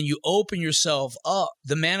 and then you open yourself up,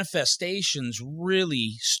 the manifestations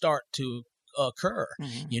really start to occur,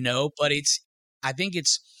 but I think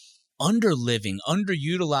it's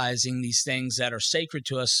underutilizing these things that are sacred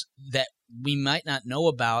to us that we might not know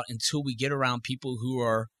about until we get around people who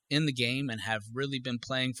are in the game and have really been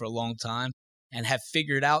playing for a long time and have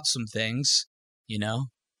figured out some things,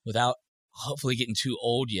 without hopefully getting too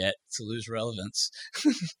old yet to lose relevance.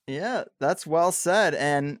 Yeah, that's well said.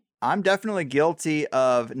 And I'm definitely guilty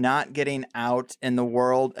of not getting out in the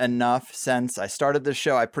world enough since I started the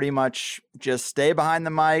show. I pretty much just stay behind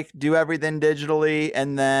the mic, do everything digitally,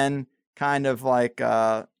 and then kind of like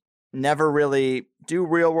never really do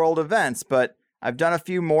real world events. But I've done a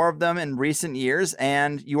few more of them in recent years,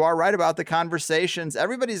 and you are right about the conversations.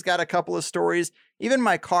 Everybody's got a couple of stories. Even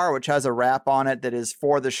my car, which has a wrap on it that is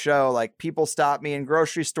for the show, like people stop me in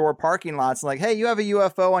grocery store parking lots and like, hey, you have a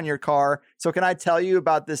UFO on your car, so can I tell you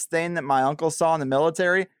about this thing that my uncle saw in the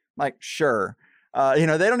military? I'm like, sure. They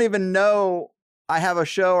don't even know I have a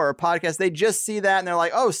show or a podcast. They just see that and they're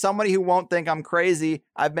like, oh, somebody who won't think I'm crazy.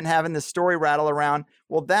 I've been having this story rattle around.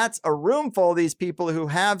 Well, that's a room full of these people who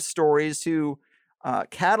have stories, who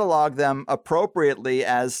catalog them appropriately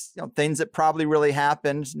as things that probably really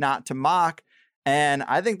happened, not to mock. And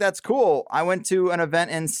I think that's cool. I went to an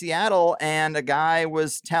event in Seattle and a guy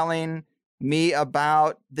was telling me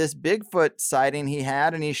about this Bigfoot sighting he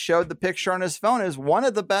had, and he showed the picture on his phone. It was one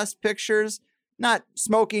of the best pictures, not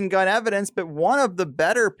smoking gun evidence, but one of the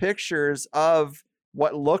better pictures of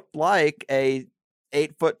what looked like a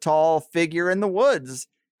 8-foot tall figure in the woods.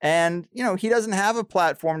 And, he doesn't have a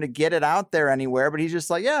platform to get it out there anywhere, but he's just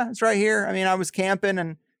like, yeah, it's right here. I mean, I was camping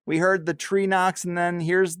and we heard the tree knocks and then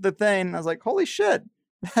here's the thing. I was like, holy shit,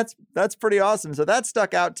 that's pretty awesome. So that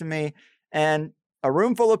stuck out to me. And a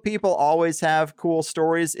room full of people always have cool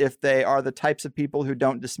stories if they are the types of people who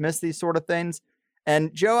don't dismiss these sort of things.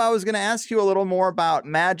 And Joe, I was going to ask you a little more about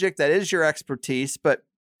magic. That is your expertise, but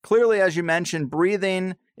clearly, as you mentioned,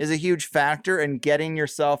 breathing is a huge factor in getting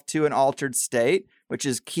yourself to an altered state, which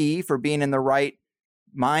is key for being in the right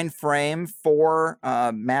mind frame for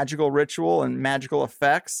magical ritual and magical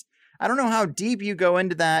effects. I don't know how deep you go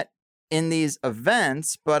into that in these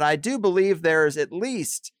events, but I do believe there's at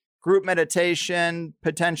least group meditation,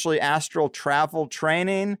 potentially astral travel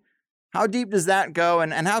training. How deep does that go,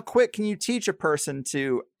 and how quick can you teach a person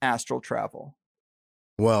to astral travel?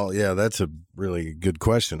 Well, yeah, that's a really good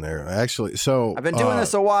question there. Actually, so I've been doing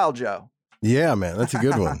this a while, Joe. Yeah, man, that's a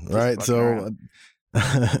good one, right? So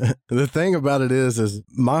the thing about it is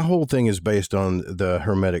my whole thing is based on the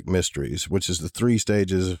Hermetic mysteries, which is the 3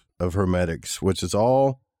 stages of Hermetics, which is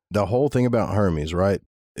all the whole thing about Hermes, right?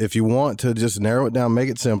 If you want to just narrow it down, make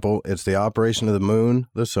it simple, it's the operation of the moon,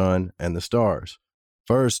 the sun, and the stars.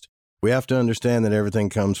 First, we have to understand that everything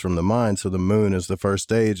comes from the mind, so the moon is the first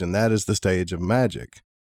stage, and that is the stage of magic.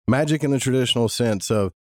 Magic in the traditional sense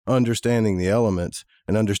of understanding the elements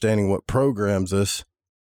and understanding what programs us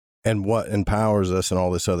and what empowers us and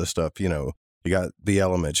all this other stuff. You know, you got the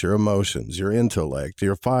elements, your emotions, your intellect,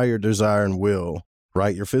 your fire, desire, and will,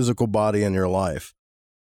 right? Your physical body and your life.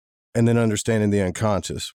 And then understanding the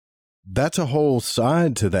unconscious. That's a whole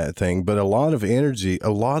side to that thing, but a lot of energy, a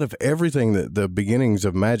lot of everything that the beginnings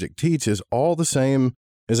of magic teach is all the same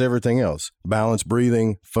as everything else. Balance,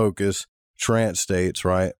 breathing, focus, trance states,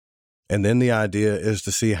 right? And then the idea is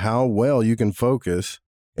to see how well you can focus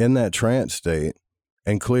in that trance state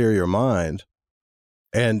and clear your mind.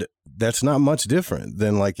 And that's not much different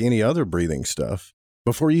than like any other breathing stuff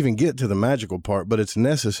before you even get to the magical part, but it's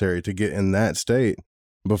necessary to get in that state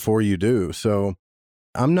before you do. So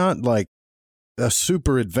I'm not like a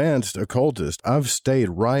super advanced occultist. I've stayed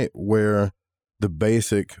right where the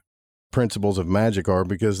basic principles of magic are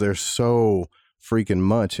because there's so freaking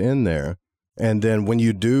much in there. And then when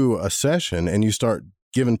you do a session and you start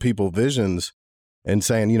giving people visions and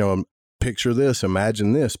saying, you know, picture this,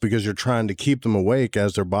 imagine this, because you're trying to keep them awake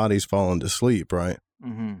as their body's falling to sleep, right?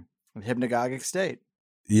 Mm-hmm. Hypnagogic state.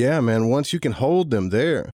 Yeah, man. Once you can hold them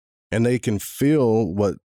there and they can feel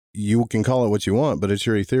what you can call it what you want, but it's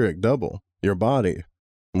your etheric double, your body.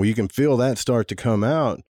 When you can feel that start to come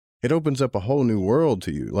out, it opens up a whole new world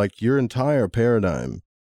to you. Like your entire paradigm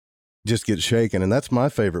just gets shaken. And that's my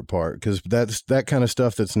favorite part because that's that kind of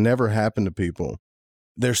stuff that's never happened to people.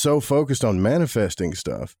 They're so focused on manifesting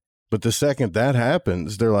stuff. But the second that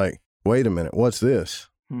happens, they're like, wait a minute, what's this?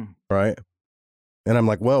 Right? And I'm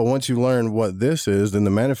like, well, once you learn what this is, then the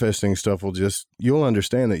manifesting stuff you'll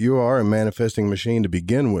understand that you are a manifesting machine to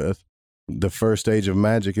begin with. The first stage of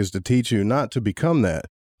magic is to teach you not to become that,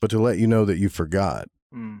 but to let you know that you forgot,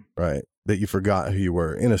 right? That you forgot who you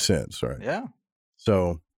were in a sense, right? Yeah.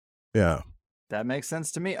 So, yeah. That makes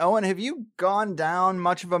sense to me. Owen, have you gone down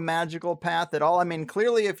much of a magical path at all? I mean,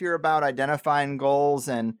 clearly if you're about identifying goals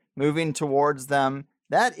and moving towards them,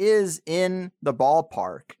 that is in the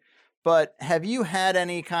ballpark. But have you had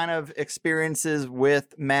any kind of experiences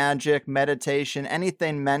with magic, meditation,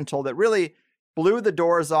 anything mental that really blew the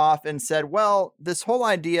doors off and said, well, this whole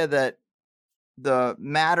idea that the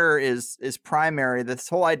matter is primary, this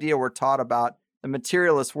whole idea we're taught about the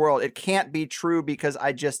materialist world, it can't be true because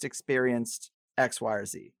I just experienced X, Y, or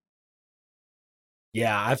Z?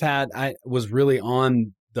 Yeah, I was really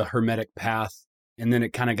on the Hermetic path and then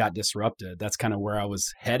it kind of got disrupted. That's kind of where I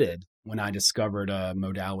was headed when I discovered a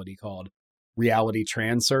modality called reality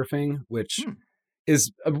transurfing, which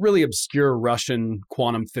is a really obscure Russian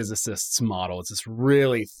quantum physicist's model. It's this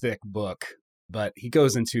really thick book, but he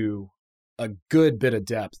goes into a good bit of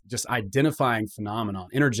depth, just identifying phenomenon,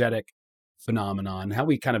 energetic phenomenon, how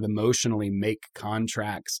we kind of emotionally make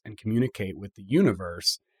contracts and communicate with the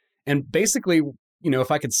universe. And basically, you know, if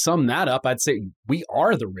I could sum that up, I'd say we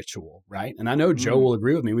are the ritual, right? And I know Joe will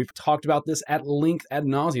agree with me. We've talked about this at length ad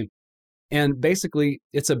nauseum. And basically,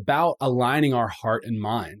 it's about aligning our heart and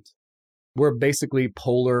mind. We're basically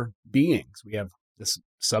polar beings. We have this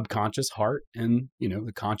subconscious heart and, you know,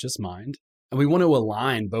 the conscious mind. And we want to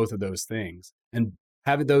align both of those things and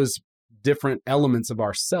have those different elements of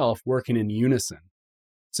ourself working in unison.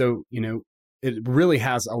 So, you know, it really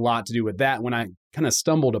has a lot to do with that. When I kind of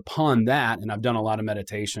stumbled upon that, and I've done a lot of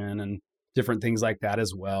meditation and different things like that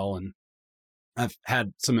as well. And I've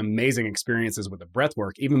had some amazing experiences with the breath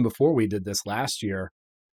work. Even before we did this last year,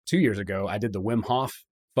 2 years ago, I did the Wim Hof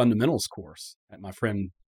fundamentals course that my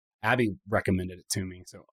friend Abby recommended it to me.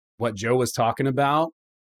 So what Joe was talking about,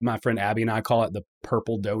 my friend Abby and I call it the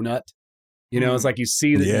purple donut. You know, it's like you see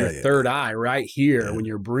your third eye right here when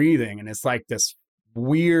you're breathing. And it's like this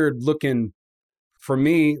weird looking, for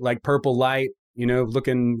me, like purple light, you know,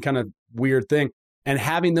 looking kind of weird thing. And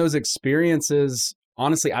having those experiences,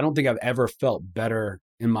 honestly, I don't think I've ever felt better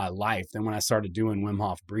in my life than when I started doing Wim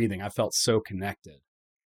Hof breathing. I felt so connected.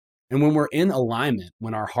 And when we're in alignment,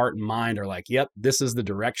 when our heart and mind are like, yep, this is the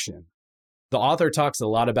direction, the author talks a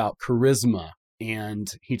lot about charisma, and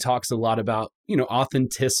he talks a lot about,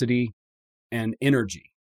 authenticity and energy.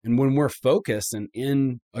 And when we're focused and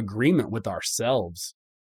in agreement with ourselves,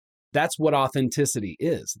 that's what authenticity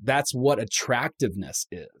is. That's what attractiveness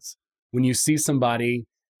is. When you see somebody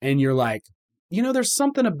and you're like, there's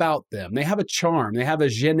something about them. They have a charm. They have a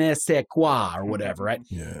je ne sais quoi or whatever, right?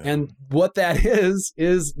 Yeah. And what that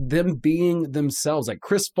is them being themselves. Like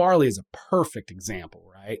Chris Farley is a perfect example,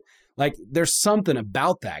 right? Like there's something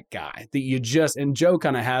about that guy that you just, and Joe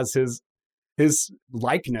kind of has his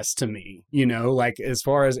likeness to me, like as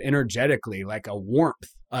far as energetically, like a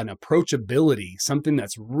warmth, an approachability, something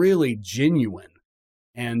that's really genuine.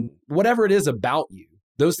 And whatever it is about you,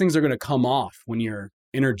 those things are going to come off when you're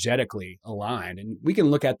energetically aligned. And we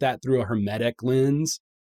can look at that through a hermetic lens,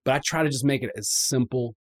 but I try to just make it as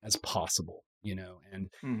simple as possible,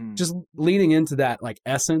 and just leaning into that like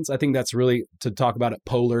essence. I think that's really to talk about it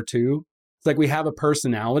polar too. It's like we have a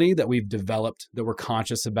personality that we've developed, that we're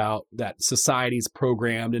conscious about, that society's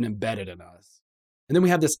programmed and embedded in us. And then we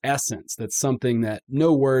have this essence that's something that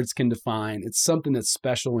no words can define. It's something that's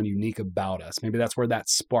special and unique about us. Maybe that's where that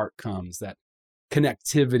spark comes, that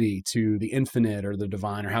connectivity to the infinite or the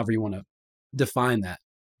divine, or however you want to define that.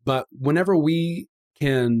 But whenever we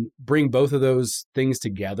can bring both of those things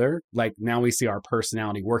together, like now we see our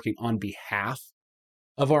personality working on behalf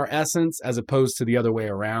of our essence as opposed to the other way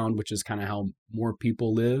around, which is kind of how more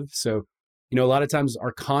people live. So, a lot of times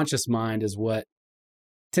our conscious mind is what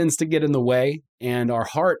tends to get in the way, and our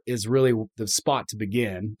heart is really the spot to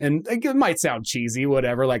begin. And it might sound cheesy,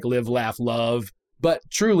 whatever, like live, laugh, love, but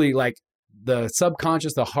truly like the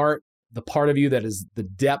subconscious, the heart, the part of you that is the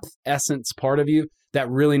depth essence part of you that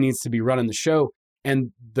really needs to be running the show.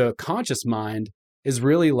 And the conscious mind is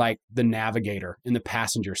really like the navigator in the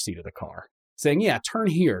passenger seat of the car saying, yeah, turn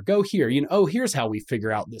here, go here. Here's how we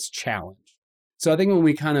figure out this challenge. So I think when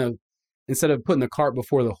we kind of, instead of putting the cart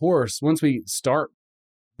before the horse, once we start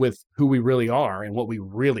with who we really are and what we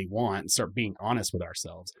really want and start being honest with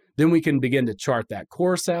ourselves, then we can begin to chart that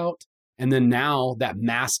course out. And then now that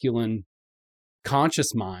masculine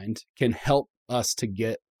conscious mind can help us to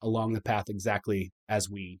get along the path exactly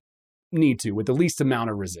as we need to, with the least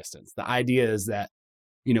amount of resistance. The idea is that,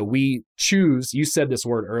 we choose, you said this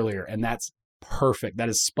word earlier, and that's perfect. That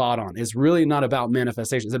is spot on. It's really not about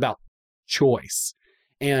manifestation. It's about choice.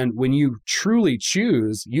 And when you truly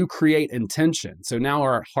choose, you create intention. So now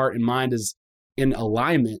our heart and mind is in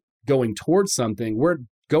alignment, going towards something. We're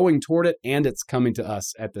going toward it, and it's coming to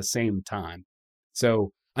us at the same time.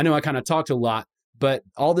 So I know I kind of talked a lot, but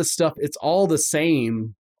all this stuff, it's all the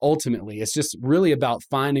same ultimately. It's just really about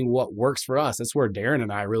finding what works for us. That's where Darren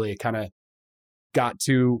and I really kind of got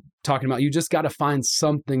to talking about, you just got to find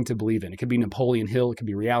something to believe in. It could be Napoleon Hill. It could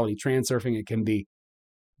be reality transurfing. It can be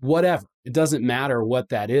whatever. It doesn't matter what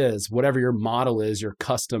that is, whatever your model is, your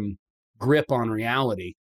custom grip on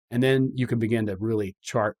reality. And then you can begin to really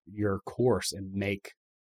chart your course and make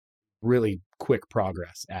really quick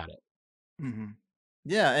progress at it. Mm-hmm.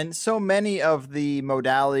 Yeah, and so many of the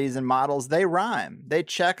modalities and models, they rhyme. They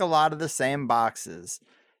check a lot of the same boxes.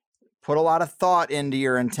 Put a lot of thought into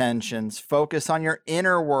your intentions. Focus on your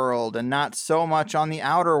inner world and not so much on the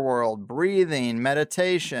outer world. Breathing,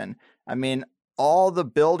 meditation. I mean, all the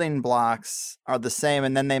building blocks are the same,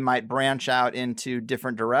 and then they might branch out into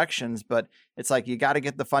different directions, but it's like you got to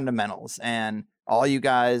get the fundamentals, and all you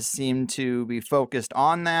guys seem to be focused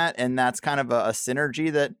on that, and that's kind of a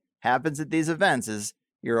synergy that happens at these events. Is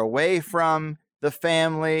you're away from the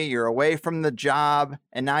family, you're away from the job,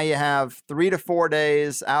 and now you have 3 to 4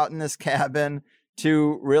 days out in this cabin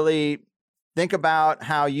to really think about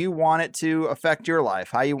how you want it to affect your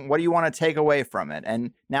life. What do you want to take away from it?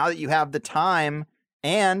 And now that you have the time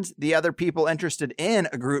and the other people interested in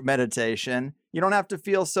a group meditation, you don't have to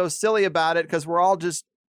feel so silly about it, because we're all just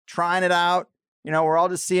trying it out. We're all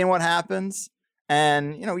just seeing what happens.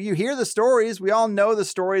 And, you hear the stories. We all know the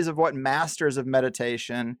stories of what masters of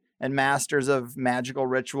meditation and masters of magical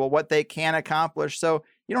ritual, what they can accomplish. So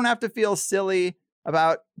you don't have to feel silly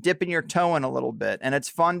about dipping your toe in a little bit. And it's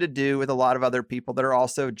fun to do with a lot of other people that are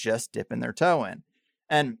also just dipping their toe in.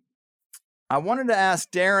 And I wanted to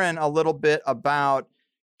ask Darren a little bit about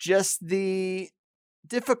just the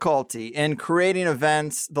difficulty in creating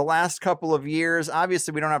events the last couple of years.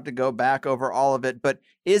 Obviously, we don't have to go back over all of it, but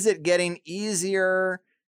is it getting easier?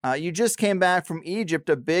 You just came back from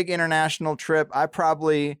Egypt, a big international trip. I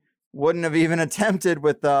probably wouldn't have even attempted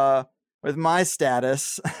with my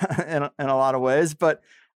status in a lot of ways, but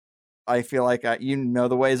I feel like you know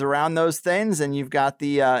the ways around those things, and you've got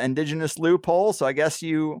the indigenous loophole. So I guess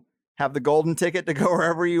you have the golden ticket to go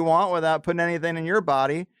wherever you want without putting anything in your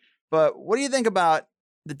body. But what do you think about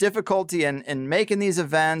the difficulty in making these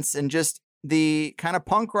events and just the kind of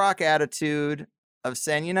punk rock attitude of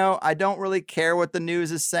saying, you know, I don't really care what the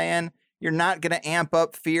news is saying. You're not going to amp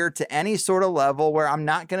up fear to any sort of level where I'm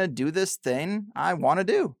not going to do this thing I want to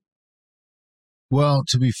do. Well,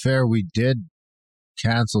 to be fair, we did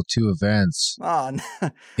cancel 2 events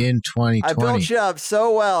in 2020. I built you up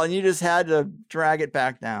so well, and you just had to drag it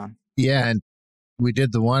back down. Yeah, and we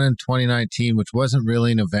did the one in 2019, which wasn't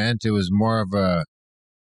really an event. It was more of a,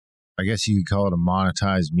 I guess you could call it a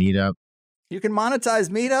monetized meetup. You can monetize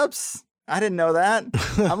meetups? I didn't know that.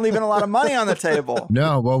 I'm leaving a lot of money on the table.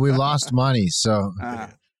 No, well, we lost money, so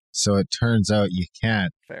it turns out you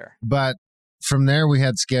can't. Fair. But from there, we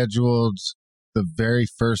had scheduled the very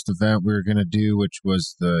first event we were going to do, which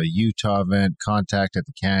was the Utah event, Contact at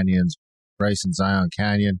the Canyons, Bryce and Zion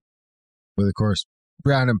Canyon, with, of course,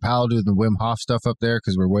 Brown and Powell doing the Wim Hof stuff up there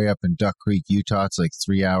because we're way up in Duck Creek, Utah. It's like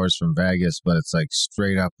 3 hours from Vegas, but it's like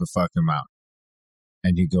straight up the fucking mountain.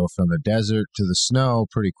 And you go from the desert to the snow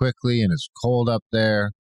pretty quickly, and it's cold up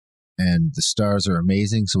there, and the stars are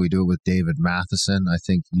amazing. So we do it with David Matheson. I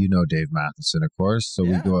think you know Dave Matheson, of course. So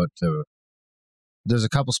we go out to, there's a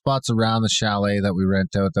couple spots around the chalet that we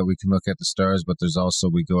rent out that we can look at the stars, but there's also,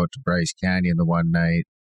 we go out to Bryce Canyon the one night,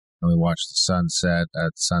 and we watch the sunset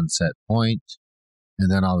at Sunset Point, and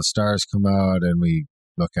then all the stars come out, and we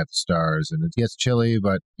look at the stars, and it gets chilly,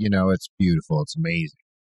 but, you know, it's beautiful. It's amazing.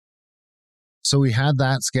 So we had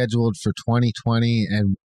that scheduled for 2020,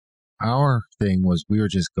 and our thing was we were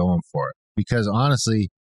just going for it. Because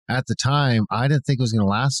honestly, at the time, I didn't think it was going to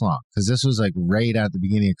last long because this was like right at the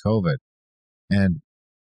beginning of COVID. And,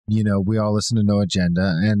 you know, we all listen to No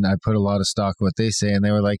Agenda, and I put a lot of stock in what they say, and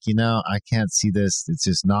they were like, you know, I can't see this. It's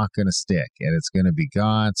just not going to stick, and it's going to be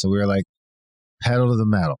gone. So we were like, pedal to the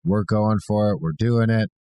metal. We're going for it. We're doing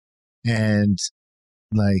it. And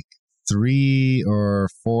like 3 or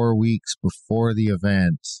 4 weeks before the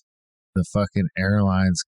event, the fucking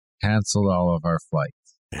airlines canceled all of our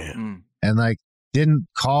flights. Damn. And like didn't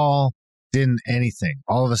call, didn't anything.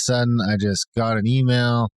 All of a sudden, I just got an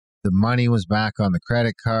email. The money was back on the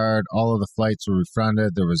credit card. All of the flights were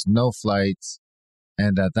refunded. There was no flights.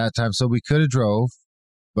 And at that time, so we could have drove,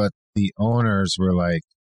 but the owners were like,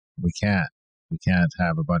 we can't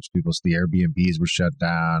have a bunch of people. So the Airbnbs were shut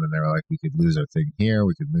down, and they were like, we could lose our thing here.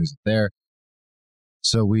 We could lose it there.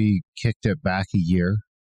 So we kicked it back a year.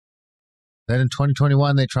 Then in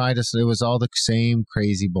 2021, they tried us. It was all the same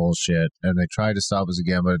crazy bullshit, and they tried to stop us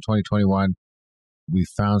again. But in 2021, we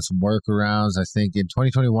found some workarounds. I think in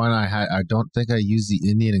 2021, I don't think I used the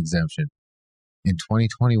Indian exemption. In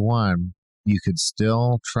 2021, you could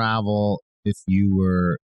still travel if you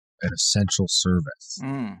were an essential service.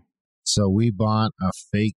 So we bought a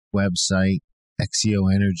fake website,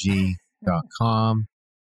 xeoenergy.com,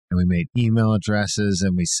 and we made email addresses,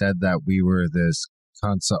 and we said that we were this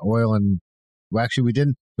oil and, well, actually we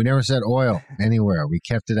never said oil anywhere. We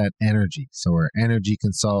kept it at energy. So we're energy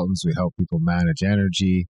consultants. We help people manage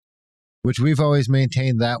energy, which we've always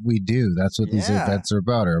maintained that we do. That's what these events are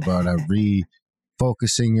about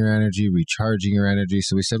refocusing your energy, recharging your energy.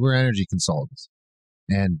 So we said we're energy consultants.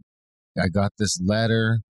 And I got this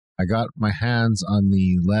letter. I got my hands on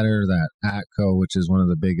the letter that ATCO, which is one of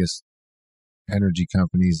the biggest energy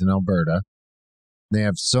companies in Alberta, they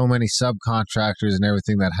have so many subcontractors and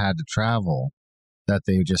everything that had to travel that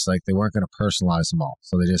they just like, they weren't going to personalize them all.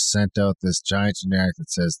 So they just sent out this giant generic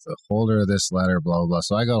that says the holder of this letter, blah, blah, blah.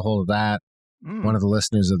 So I got a hold of that. One of the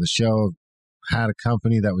listeners of the show had a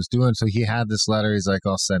company that was doing, so he had this letter. He's like,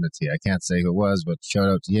 I'll send it to you. I can't say who it was, but shout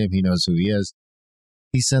out to him. He knows who he is.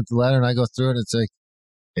 He sent the letter, and I go through it. It's like,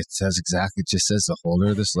 it says exactly, it just says the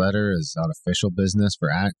holder of this letter is on official business for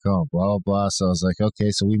ATCO, blah, blah, blah. So I was like,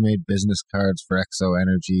 okay, so we made business cards for Exo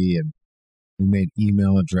Energy, and we made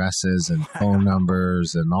email addresses and phone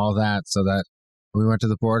numbers and all that, so that when we went to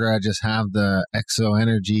the border, I just have the Exo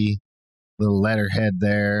Energy little letterhead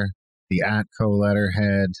there, the ATCO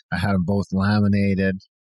letterhead. I had them both laminated,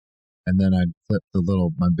 and then I'd clip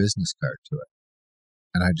my business card to it.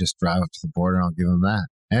 And I'd just drive up to the border and I'll give them that.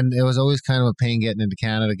 And it was always kind of a pain getting into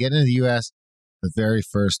Canada. Getting into the U.S., the very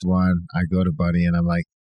first one, I go to Buddy and I'm like,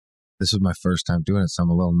 this was my first time doing it, so I'm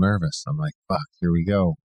a little nervous. I'm like, fuck, here we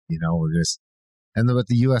go. You know, we're just... But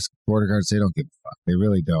the U.S. border guards, they don't give a fuck. They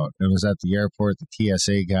really don't. It was at the airport, the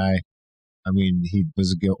TSA guy. I mean, he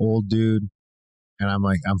was an old dude. And I'm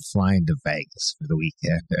like, I'm flying to Vegas for the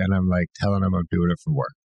weekend. And I'm like telling him I'm doing it for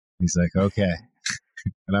work. He's like, okay.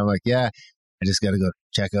 And I'm like, yeah, I just got to go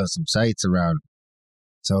check out some sites around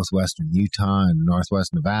southwestern Utah and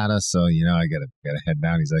northwest Nevada. So, I gotta head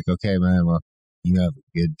down. He's like, okay, man, well, you have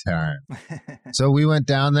a good time. So we went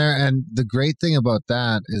down there, and the great thing about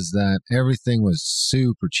that is that everything was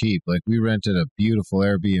super cheap. Like, we rented a beautiful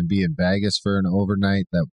Airbnb in Vegas for an overnight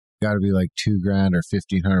that got to be like $2,000 or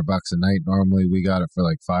 $1,500 a night. Normally we got it for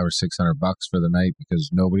like $500 or $600 for the night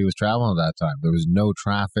because nobody was traveling at that time. There was no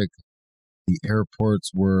traffic. The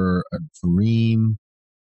airports were a dream.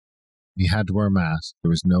 You had to wear a mask.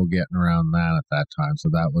 There was no getting around that at that time. So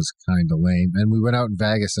that was kind of lame. And we went out in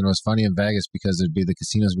Vegas, and it was funny in Vegas because the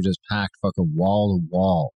casinos were just packed fucking wall to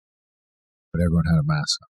wall. But everyone had a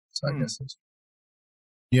mask on. So I guess it's.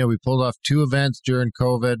 Yeah, we pulled off 2 events during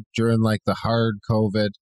COVID, during like the hard COVID.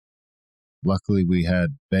 Luckily, we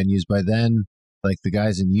had venues by then, like the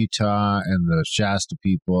guys in Utah and the Shasta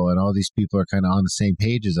people, and all these people are kind of on the same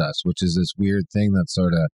page as us, which is this weird thing that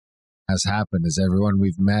sort of has happened. Is everyone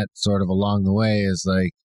we've met sort of along the way is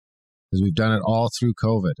like, because we've done it all through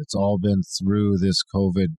COVID. It's all been through this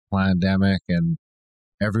COVID pandemic, and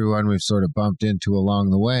everyone we've sort of bumped into along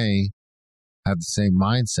the way have the same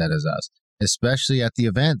mindset as us, especially at the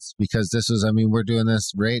events, because we're doing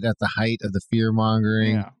this right at the height of the fear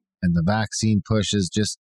mongering. Yeah. And the vaccine push is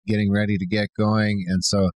just getting ready to get going. And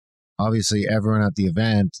so obviously everyone at the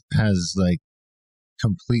event has like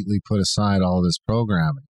completely put aside all this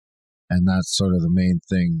programming. And that's sort of the main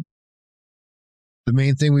thing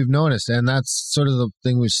we've noticed. And that's sort of the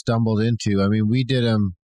thing we stumbled into. I mean, we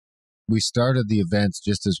started the events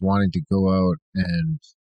just as wanting to go out and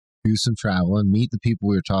do some travel and meet the people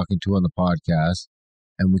we were talking to on the podcast.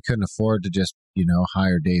 And we couldn't afford to just,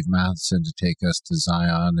 hire Dave Matheson to take us to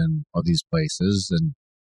Zion and all these places. And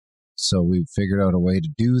so we figured out a way to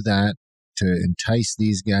do that, to entice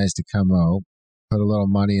these guys to come out, put a little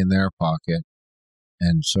money in their pocket,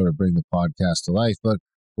 and sort of bring the podcast to life. But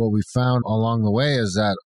what we found along the way is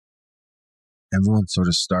that everyone's sort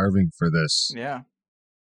of starving for this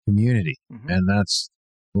community. Mm-hmm. And that's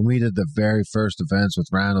when we did the very first events with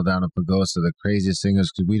Randall down in Pagosa. The craziest thing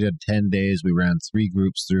is because we did 10 days. We ran 3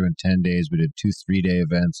 groups through in 10 days. We did 2 3-day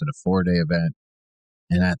events and a 4-day event.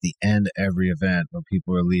 And at the end of every event, when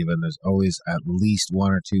people are leaving, there's always at least 1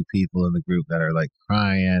 or 2 people in the group that are like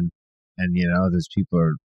crying. And, there's people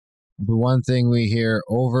are. The one thing we hear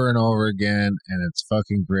over and over again, and it's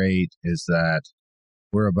fucking great, is that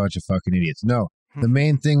we're a bunch of fucking idiots. No, the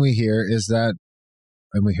main thing we hear is that,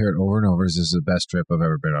 and we hear it over and over, is this is the best trip I've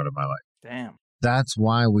ever been on in my life. Damn. That's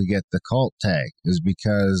why we get the cult tag, is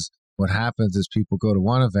because what happens is people go to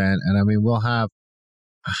one event, and we'll have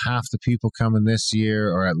half the people coming this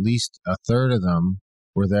year, or at least a third of them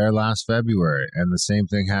were there last February. And the same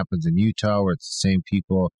thing happens in Utah, where it's the same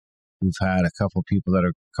people. We've had a couple people that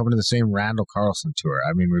are coming to the same Randall Carlson tour.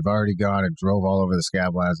 We've already gone and drove all over the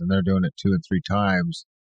Scablands, and they're doing it 2 and 3 times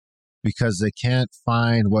because they can't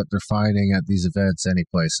find what they're finding at these events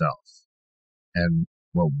anyplace else. And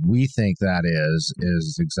what we think that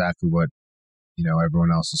is exactly what,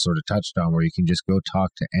 everyone else has sort of touched on, where you can just go talk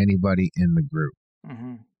to anybody in the group.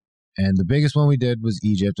 Mm-hmm. And the biggest one we did was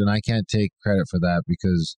Egypt, and I can't take credit for that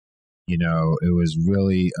because, it was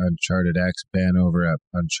really Uncharted X, Ben over at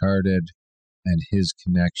Uncharted, and his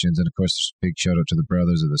connections. And of course, big shout out to the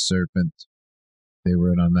Brothers of the Serpent. They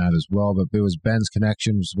were in on that as well. But it was Ben's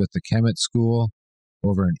connections with the Kemet School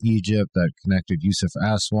over in Egypt that connected Yusuf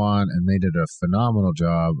Aswan, and they did a phenomenal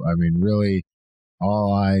job. Really,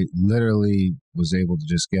 all I literally was able to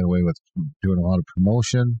just get away with doing a lot of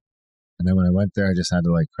promotion. And then when I went there, I just had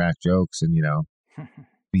to crack jokes and,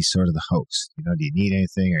 be sort of the host. Do you need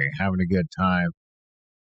anything? Are you having a good time?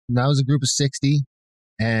 And that was a group of 60,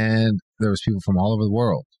 and there was people from all over the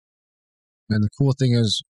world. And the cool thing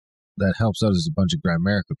is that helps out is a bunch of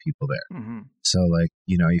Grimerica people there. Mm-hmm. So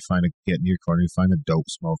you get in your corner, you find the dope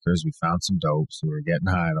smokers. We found some dopes who were getting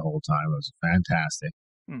high the whole time. It was fantastic.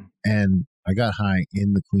 And I got high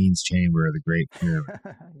in the Queen's Chamber of the Great Pyramid.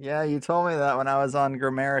 Yeah, you told me that when I was on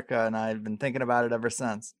Grimerica, and I've been thinking about it ever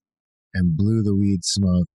since. And blew the weed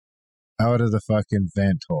smoke out of the fucking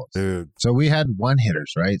vent holes. Dude. So we had one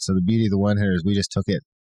hitters, right? So the beauty of the one hitters, we just took it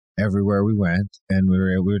everywhere we went, and we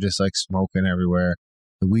were just smoking everywhere.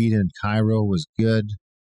 The weed in Cairo was good,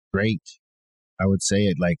 great. I would say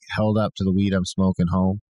it held up to the weed I'm smoking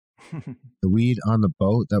home. The weed on the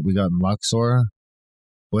boat that we got in Luxor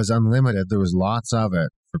was unlimited. There was lots of it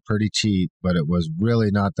for pretty cheap, but it was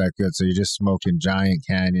really not that good. So you're just smoking giant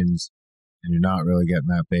canyons, and you're not really getting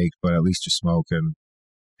that baked, but at least you're smoking.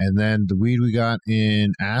 And then the weed we got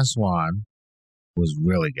in Aswan was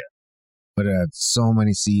really good, but it had so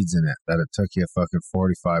many seeds in it that it took you fucking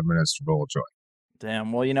 45 minutes to roll a joint.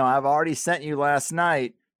 Damn. Well, I've already sent you last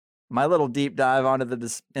night my little deep dive onto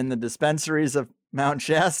in the dispensaries of Mount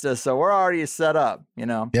Shasta, so we're already set up, you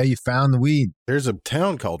know. Yeah, you found the weed. There's a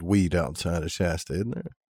town called Weed outside of Shasta, isn't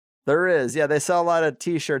there? There is. Yeah, they sell a lot of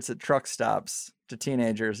T-shirts at truck stops to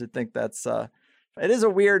teenagers who think that's it is a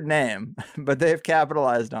weird name, but they've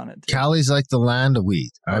capitalized on it too. Cali's like the land of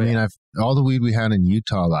weed. Oh, I mean, yeah. all the weed we had in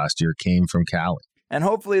Utah last year came from Cali. And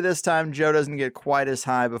hopefully this time Joe doesn't get quite as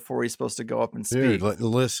high before he's supposed to go up and speak. Dude,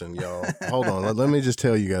 listen, y'all. Hold on. Let me just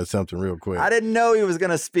tell you guys something real quick. I didn't know he was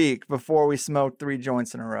going to speak before we smoked 3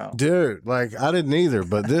 joints in a row. Dude, like, I didn't either,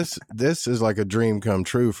 but this is like a dream come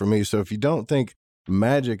true for me. So if you don't think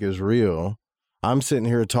magic is real, I'm sitting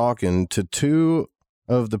here talking to 2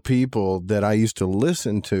 of the people that I used to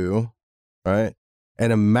listen to, right?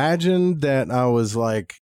 And imagine that I was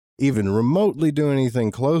like even remotely doing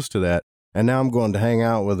anything close to that. And now I'm going to hang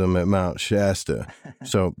out with them at Mount Shasta.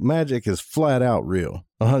 So magic is flat out real,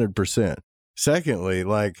 100%. Secondly,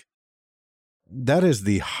 like, that is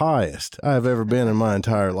the highest I've ever been in my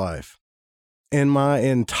entire life. In my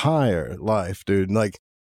entire life, dude. Like,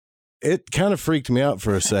 it kind of freaked me out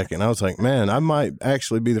for a second. I was like, man, I might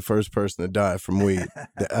actually be the first person to die from weed.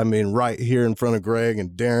 I mean, right here in front of Greg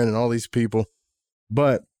and Darren and all these people.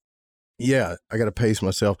 But yeah, I got to pace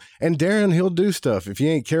myself. And Darren, he'll do stuff. If you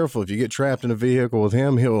ain't careful, if you get trapped in a vehicle with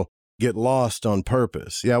him, he'll get lost on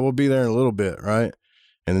purpose. Yeah, we'll be there in a little bit, right?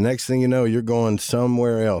 And the next thing you know, you're going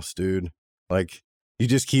somewhere else, dude. Like, you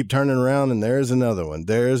just keep turning around and there's another one.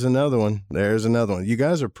 There's another one. There's another one. You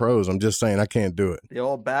guys are pros. I'm just saying I can't do it. The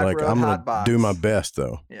old back Like, road I'm hot going box. to do my best,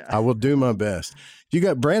 though. Yeah. I will do my best. You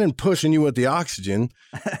got Brandon pushing you with the oxygen,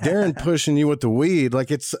 Darren pushing you with the weed. Like,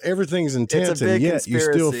 everything's intense, and yet you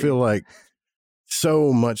still feel like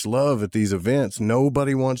so much love at these events.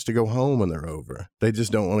 Nobody wants to go home when they're over. They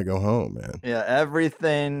just don't want to go home, man. Yeah,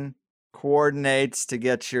 everything coordinates to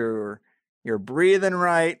get your breathing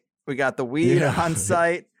right. We got the weed on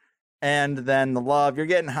site, and then the love. You're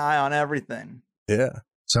getting high on everything. Yeah.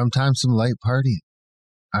 Sometimes some light partying.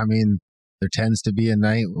 I mean, there tends to be a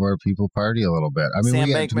night where people party a little bit. I mean, Sam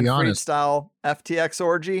to Bankman be honest, freestyle FTX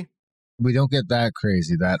orgy. we don't get that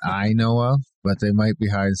crazy that I know of, but they might be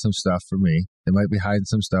hiding some stuff from me. They might be hiding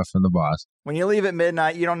some stuff from the boss. When you leave at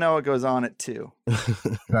midnight, you don't know what goes on at 2.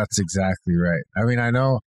 That's exactly right. I mean, I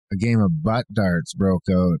know a game of butt darts broke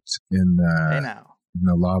out in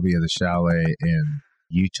the lobby of the chalet in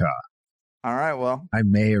Utah. All right, well. I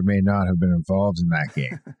may or may not have been involved in that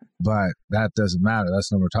game, but that doesn't matter.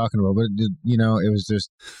 That's not what we're talking about. But, it was just,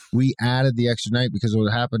 we added the extra night because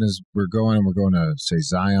what happened is we're going to, say,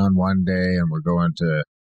 Zion one day and we're going to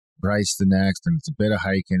Bryce the next, and it's a bit of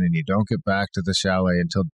hiking, and you don't get back to the chalet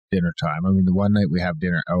until dinner time. I mean, the one night we have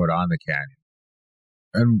dinner out on the canyon.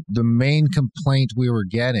 And the main complaint we were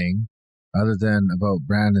getting, other than about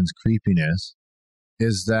Brandon's creepiness,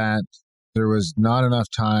 is that there was not enough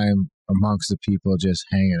time amongst the people just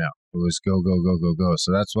hanging out. It was go, go, go, go, go.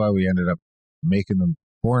 So that's why we ended up making them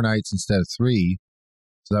 4 nights instead of 3,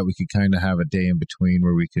 so that we could kind of have a day in between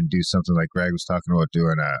where we can do something like Greg was talking about,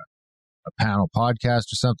 doing a panel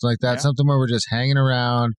podcast or something like that. Yeah. Something where we're just hanging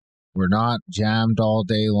around. We're not jammed all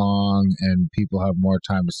day long, and people have more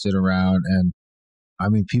time to sit around. And I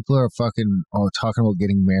mean, people are fucking talking about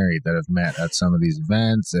getting married that have met at some of these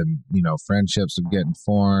events, and, friendships are getting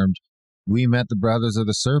formed. We met the Brothers of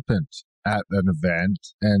the Serpent at an event,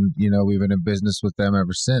 and, we've been in business with them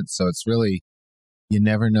ever since. So it's really, you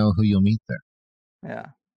never know who you'll meet there. Yeah,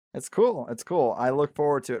 it's cool. It's cool. I look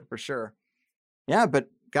forward to it for sure. Yeah, but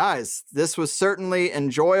guys, this was certainly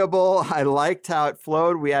enjoyable. I liked how it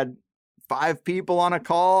flowed. We had 5 people on a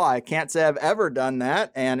call. I can't say I've ever done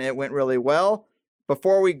that, and it went really well.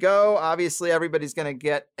 Before we go, obviously everybody's going to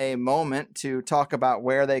get a moment to talk about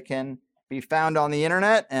where they can be found on the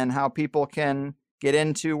internet and how people can get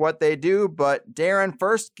into what they do. But Darren,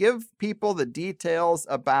 first, give people the details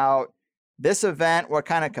about this event, what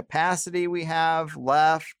kind of capacity we have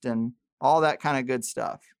left, and all that kind of good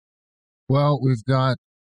stuff. Well, we've got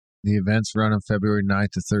the events running February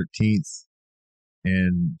 9th to 13th,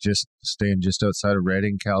 and staying just outside of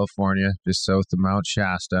Redding, California, just south of Mount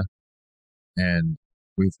Shasta. And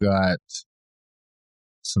we've got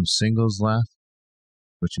some singles left,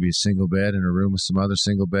 which would be a single bed in a room with some other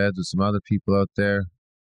single beds with some other people out there.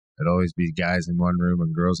 It'd always be guys in one room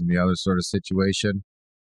and girls in the other sort of situation.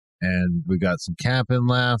 And we got some camping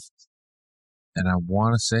left. And I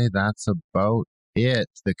want to say that's about it.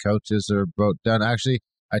 The couches are about done. Actually,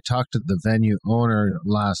 I talked to the venue owner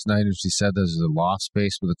last night, and she said there's a loft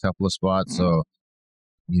space with a couple of spots. So,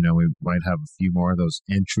 we might have a few more of those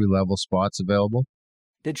entry-level spots available.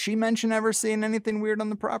 Did she mention ever seeing anything weird on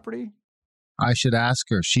the property? I should ask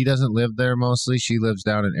her. She doesn't live there mostly. She lives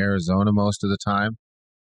down in Arizona most of the time.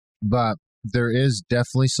 But there is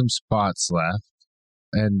definitely some spots left.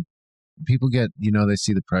 And people get, they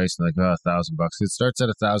see the price and like, oh, $1,000. It starts at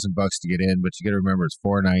 $1,000 to get in, but you got to remember it's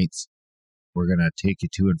 4 nights. We're going to take you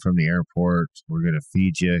to and from the airport. We're going to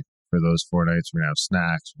feed you for those 4 nights. We're going to have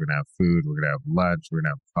snacks. We're going to have food. We're going to have lunch. We're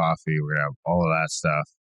going to have coffee. We're going to have all of that stuff.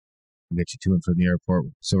 We'll get you to and from the airport.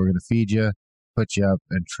 So we're going to feed you, put you up,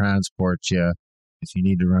 and transport you. If you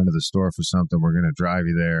need to run to the store for something, we're going to drive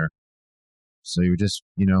you there. So you're just,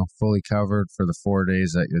 fully covered for the 4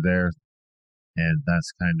 days that you're there. And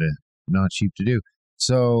that's kind of not cheap to do.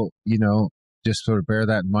 So, just sort of bear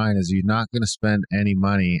that in mind, is you're not going to spend any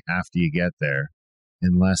money after you get there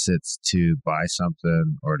unless it's to buy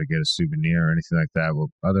something or to get a souvenir or anything like that.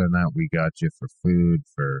 Well, other than that, we got you for food,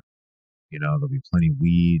 for, there'll be plenty of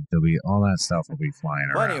weed. There'll be all that stuff will be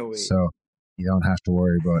flying Plenty around. of weed. So you don't have to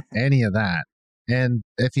worry about any of that. And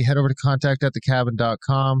if you head over to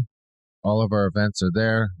contact@thecabin.com, all of our events are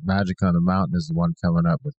there. Magic on the Mountain is the one coming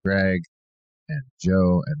up with Greg and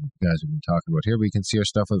Joe and you guys have been talking about here. We can see our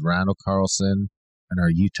stuff with Randall Carlson and our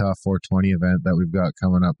Utah 420 event that we've got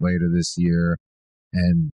coming up later this year.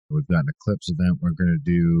 And we've got an Eclipse event we're going to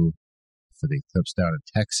do for the Eclipse down in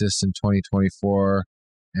Texas in 2024.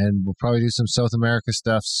 And we'll probably do some South America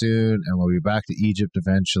stuff soon. And we'll be back to Egypt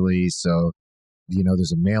eventually. So,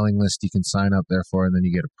 there's a mailing list you can sign up there for, and then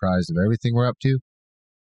you get apprised of everything we're up to.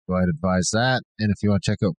 So I'd advise that. And if you want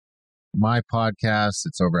to check out my podcast,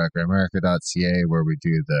 it's over at grimerica.ca, where we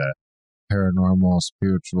do the paranormal,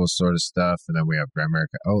 spiritual sort of stuff. And then we have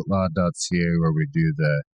grimericaoutlaw.ca, where we do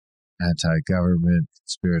the anti-government,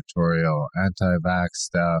 conspiratorial, anti-vax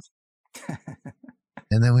stuff.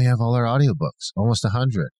 And then we have all our audiobooks, almost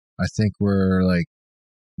 100. I think we'll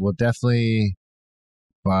definitely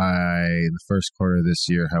by the first quarter of this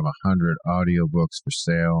year have 100 audiobooks for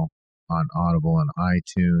sale on Audible and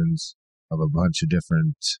iTunes of a bunch of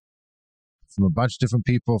different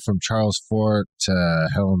people, from Charles Fort to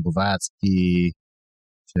Helen Blavatsky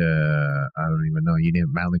to, I don't even know, you name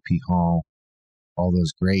it, Manly P. Hall, all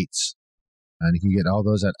those greats. And you can get all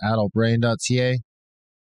those at adultbrain.ca.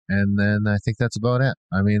 And then I think that's about it.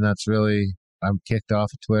 I mean, I'm kicked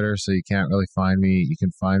off of Twitter, so you can't really find me. You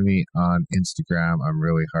can find me on Instagram. I'm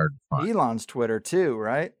really hard to find. Elon's Twitter too,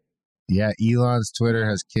 right? Yeah, Elon's Twitter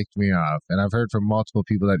has kicked me off. And I've heard from multiple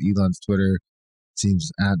people that Elon's Twitter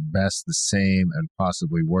seems at best the same and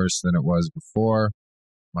possibly worse than it was before.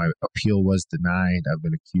 My appeal was denied. I've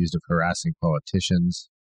been accused of harassing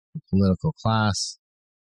politicians, the political class.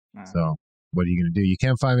 So what are you going to do? You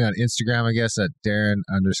can find me on Instagram, I guess, at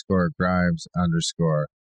Darren_Grimes_.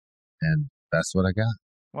 And that's what I got.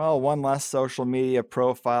 Well, one less social media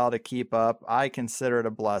profile to keep up. I consider it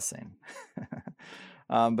a blessing.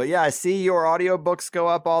 But yeah, I see your audiobooks go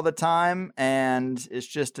up all the time, and it's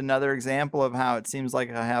just another example of how it seems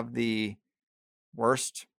like I have the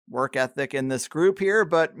worst work ethic in this group here.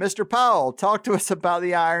 But Mr. Powell, talk to us about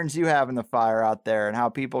the irons you have in the fire out there and how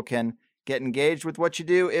people can get engaged with what you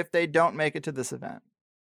do if they don't make it to this event.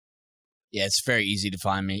 Yeah, it's very easy to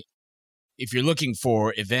find me. If you're looking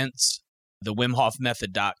for events, the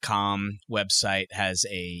WimHofMethod.com website has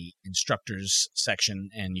a instructors section,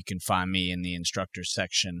 and you can find me in the instructors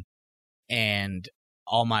section. And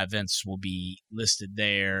all my events will be listed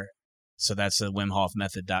there. So that's the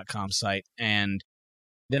WimHofMethod.com site. And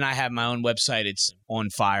then I have my own website. It's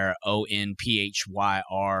onfire,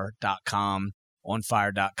 ONPHYR.com,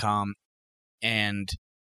 onfire.com. And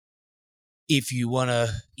if you want to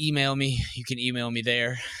email me, you can email me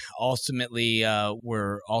there. Ultimately,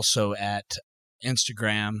 we're also at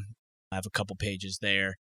Instagram. I have a couple pages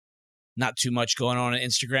there. Not too much going on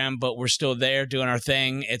Instagram, but we're still there doing our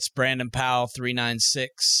thing. It's Brandon Powell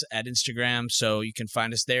 396 at Instagram, so you can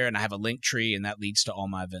find us there. And I have a link tree, and that leads to all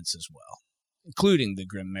my events as well, including the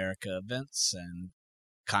Grim America events and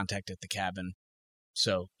Contact at the Cabin.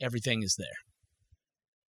 So everything is there.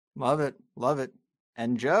 Love it. Love it.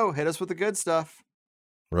 And Joe, hit us with the good stuff.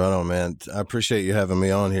 Right on, man. I appreciate you having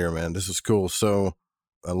me on here, man. This is cool. So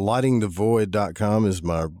lightingthevoid.com is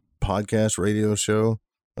my podcast radio show.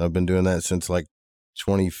 I've been doing that since like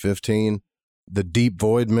 2015. The Deep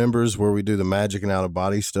Void members, where we do the magic and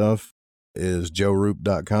out-of-body stuff, is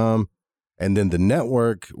joerupe.com. And then the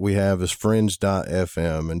network we have is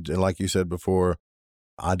fringe.fm. And like you said before,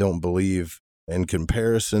 I don't believe in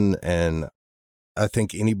comparison, and I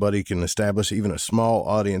think anybody can establish even a small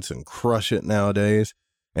audience and crush it nowadays.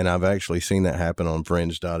 And I've actually seen that happen on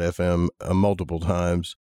fringe.fm multiple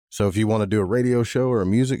times. So if you want to do a radio show or a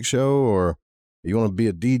music show, or you want to be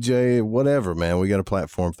a DJ, whatever, man, we got a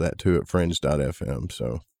platform for that too at fringe.fm.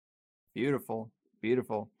 So Beautiful.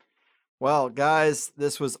 Beautiful. Well, guys,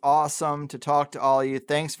 this was awesome to talk to all of you.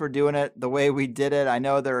 Thanks for doing it the way we did it. I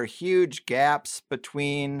know there are huge gaps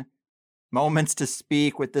between moments to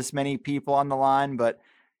speak with this many people on the line, but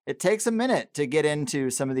it takes a minute to get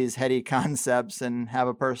into some of these heady concepts and have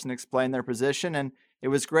a person explain their position. And it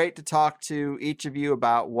was great to talk to each of you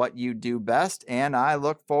about what you do best. And I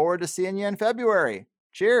look forward to seeing you in February.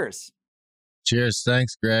 Cheers. Cheers.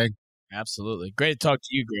 Thanks, Greg. Absolutely. Great to talk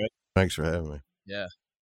to you, Greg. Thanks for having me. Yeah.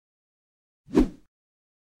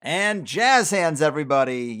 And jazz hands,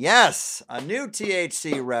 everybody. Yes, a new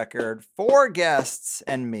THC record, 4 guests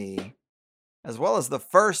and me, as well as the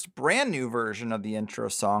first brand new version of the intro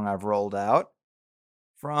song I've rolled out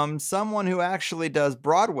from someone who actually does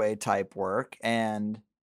Broadway type work. And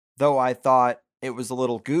though I thought it was a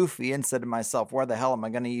little goofy and said to myself, where the hell am I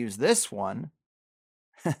going to use this one?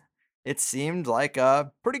 It seemed like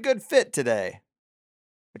a pretty good fit today.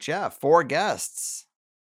 But yeah, 4 guests.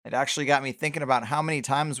 It actually got me thinking about how many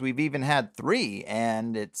times we've even had 3,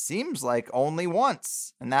 and it seems like only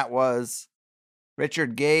once. And that was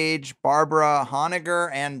Richard Gage, Barbara Honegger,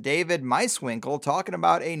 and David Meiswinkle talking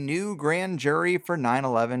about a new grand jury for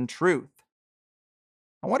 9/11 truth.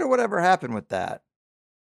 I wonder whatever happened with that.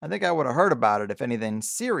 I think I would have heard about it if anything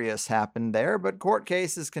serious happened there, but court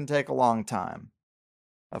cases can take a long time.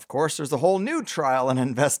 Of course, there's a whole new trial and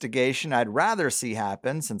investigation I'd rather see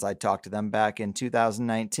happen since I talked to them back in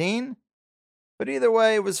 2019. But either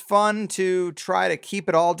way, it was fun to try to keep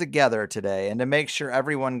it all together today and to make sure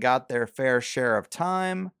everyone got their fair share of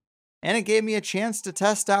time. And it gave me a chance to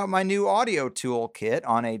test out my new audio toolkit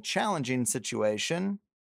on a challenging situation.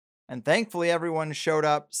 And thankfully, everyone showed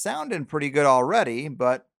up sounding pretty good already,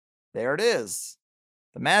 but there it is.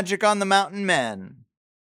 The magic on the mountain men.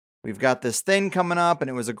 We've got this thing coming up, and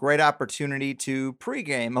it was a great opportunity to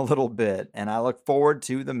pregame a little bit, and I look forward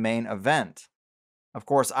to the main event. Of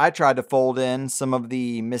course, I tried to fold in some of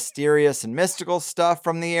the mysterious and mystical stuff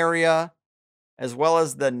from the area, as well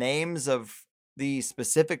as the names of the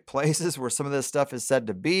specific places where some of this stuff is said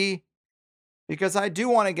to be, because I do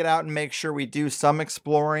want to get out and make sure we do some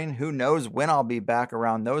exploring. Who knows when I'll be back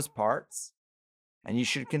around those parts. And you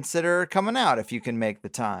should consider coming out if you can make the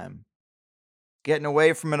time. Getting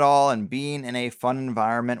away from it all and being in a fun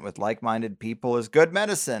environment with like-minded people is good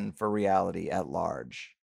medicine for reality at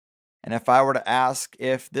large. And if I were to ask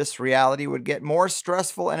if this reality would get more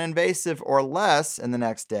stressful and invasive or less in the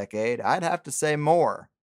next decade, I'd have to say more.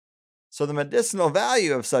 So the medicinal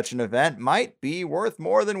value of such an event might be worth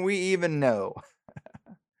more than we even know.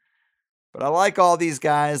 But I like all these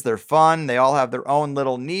guys. They're fun. They all have their own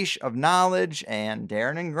little niche of knowledge, and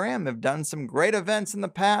Darren and Graham have done some great events in the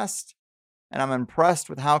past. And I'm impressed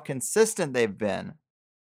with how consistent they've been.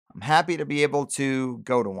 I'm happy to be able to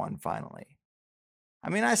go to one finally. I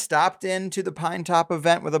mean, I stopped into the Pine Top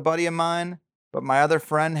event with a buddy of mine, but my other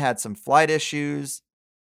friend had some flight issues.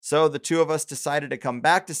 So the two of us decided to come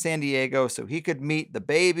back to San Diego so he could meet the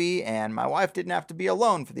baby, and my wife didn't have to be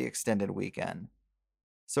alone for the extended weekend.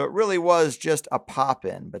 So it really was just a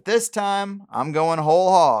pop-in, but this time I'm going whole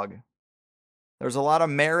hog. There's a lot of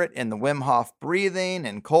merit in the Wim Hof breathing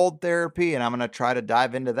and cold therapy, and I'm going to try to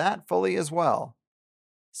dive into that fully as well.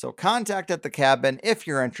 So contact at the cabin if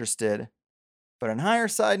you're interested. But in higher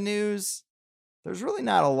side news, there's really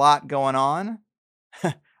not a lot going on.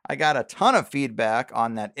 I got a ton of feedback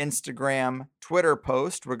on that Instagram, Twitter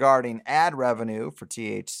post regarding ad revenue for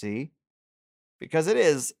THC, because it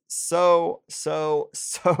is so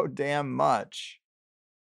damn much.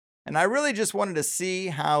 And I really just wanted to see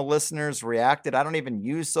how listeners reacted. I don't even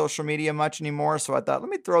use social media much anymore, so I thought, let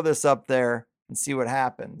me throw this up there and see what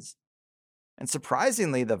happens. And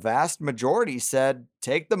surprisingly, the vast majority said,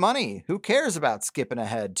 take the money. Who cares about skipping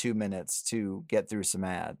ahead 2 minutes to get through some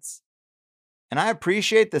ads? And I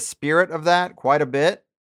appreciate the spirit of that quite a bit.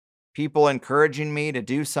 People encouraging me to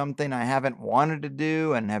do something I haven't wanted to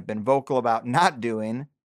do and have been vocal about not doing,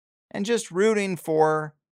 and just rooting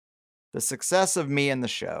for the success of me and the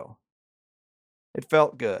show. It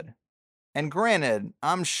felt good. And granted,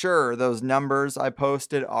 I'm sure those numbers I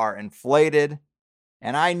posted are inflated,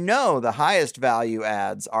 and I know the highest value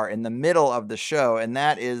ads are in the middle of the show, and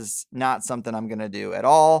that is not something I'm going to do at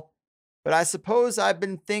all. But I suppose I've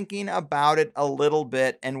been thinking about it a little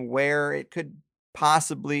bit and where it could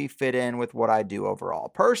possibly fit in with what I do overall.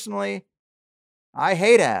 Personally, I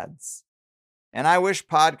hate ads. And I wish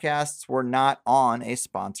podcasts were not on a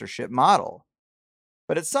sponsorship model.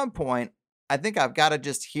 But at some point, I think I've got to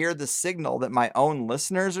just hear the signal that my own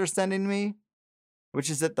listeners are sending me, which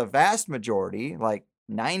is that the vast majority, like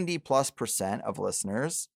 90+% of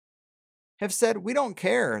listeners, have said we don't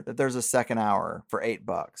care that there's a second hour for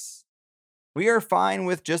 $8. we are fine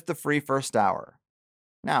with just the free first hour.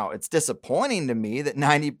 Now, it's disappointing to me that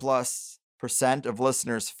 90+% of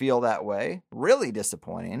listeners feel that way. Really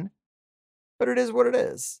disappointing. But it is what it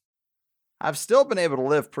is. I've still been able to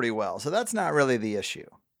live pretty well, so that's not really the issue.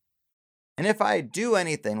 And if I do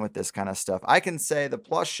anything with this kind of stuff, I can say the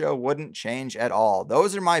Plus show wouldn't change at all.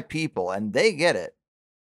 Those are my people, and they get it.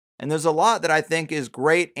 And there's a lot that I think is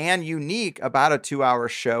great and unique about a 2-hour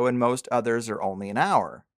show, and most others are only an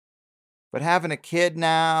hour. But having a kid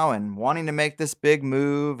now and wanting to make this big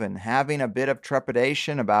move and having a bit of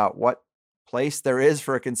trepidation about what place there is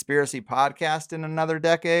for a conspiracy podcast in another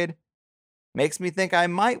decade makes me think I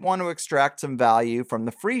might want to extract some value from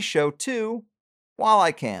the free show too, while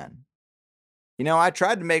I can. You know, I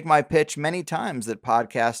tried to make my pitch many times that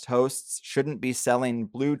podcast hosts shouldn't be selling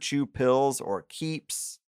Blue Chew pills or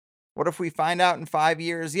Keeps. What if we find out in 5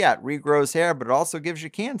 years, yeah, it regrows hair, but it also gives you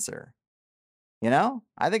cancer? You know,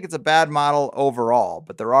 I think it's a bad model overall,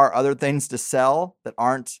 but there are other things to sell that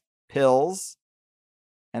aren't pills.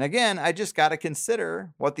 And again, I just got to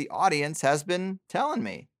consider what the audience has been telling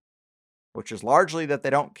me, which is largely that they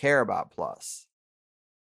don't care about Plus.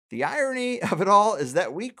 The irony of it all is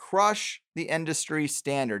that we crush the industry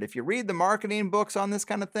standard. If you read the marketing books on this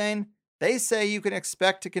kind of thing, they say you can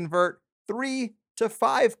expect to convert 3 to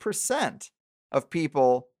 5% of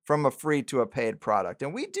people from a free to a paid product.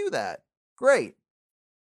 And we do that. Great.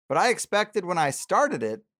 But I expected when I started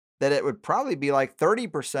it that it would probably be like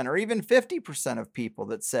 30% or even 50% of people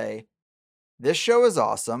that say, this show is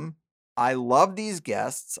awesome. I love these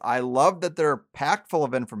guests. I love that they're packed full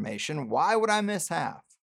of information. Why would I miss half?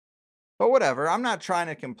 But whatever, I'm not trying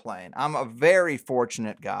to complain. I'm a very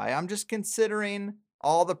fortunate guy. I'm just considering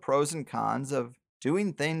all the pros and cons of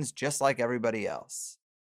doing things just like everybody else.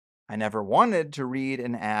 I never wanted to read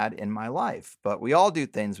an ad in my life, but we all do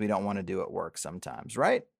things we don't want to do at work sometimes,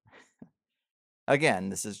 right? Again,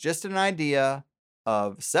 this is just an idea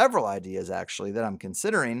of several ideas actually that I'm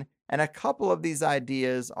considering, and a couple of these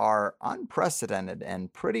ideas are unprecedented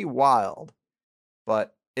and pretty wild,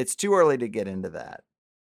 but it's too early to get into that.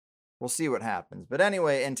 We'll see what happens. But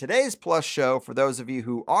anyway, in today's Plus show, for those of you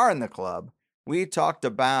who are in the club, we talked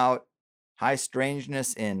about high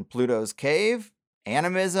strangeness in Pluto's cave,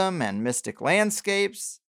 animism and mystic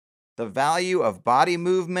landscapes, the value of body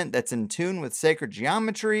movement that's in tune with sacred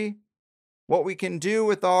geometry, what we can do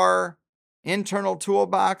with our internal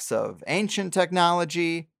toolbox of ancient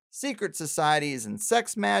technology, secret societies and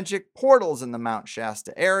sex magic, portals in the Mount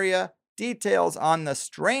Shasta area, details on the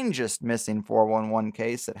strangest missing 411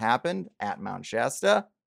 case that happened at Mount Shasta,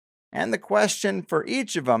 and the question for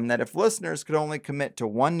each of them that if listeners could only commit to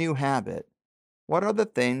one new habit, what are the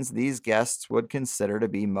things these guests would consider to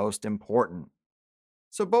be most important?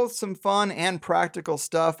 So both some fun and practical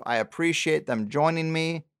stuff. I appreciate them joining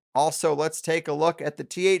me. Also, let's take a look at the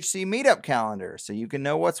THC meetup calendar so you can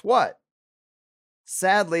know what's what.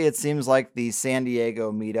 Sadly, it seems like the San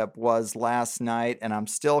Diego meetup was last night, and I'm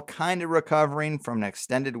still kind of recovering from an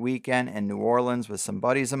extended weekend in New Orleans with some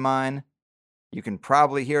buddies of mine. You can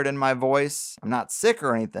probably hear it in my voice. I'm not sick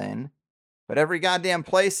or anything, but every goddamn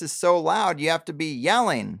place is so loud you have to be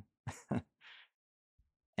yelling.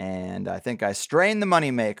 And I think I strained the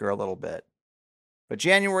moneymaker a little bit. But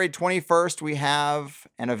January 21st, we have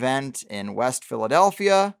an event in West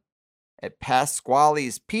Philadelphia at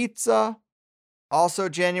Pasquale's Pizza. Also,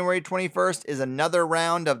 January 21st is another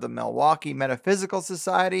round of the Milwaukee Metaphysical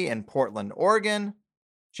Society in Portland, Oregon.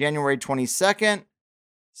 January 22nd,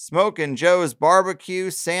 Smokin' Joe's Barbecue,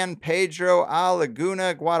 San Pedro a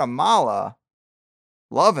Laguna, Guatemala.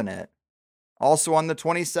 Loving it. Also on the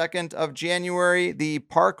 22nd of January, the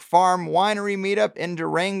Park Farm Winery meetup in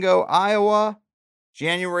Durango, Iowa.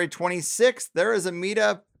 January 26th, there is a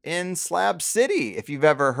meetup in Slab City, if you've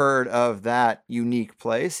ever heard of that unique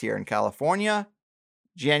place here in California.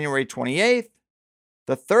 January 28th,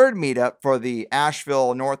 the third meetup for the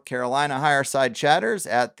Asheville, North Carolina Higherside Chatters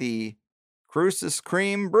at the Crucis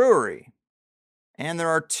Cream Brewery. And there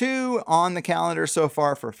are 2 on the calendar so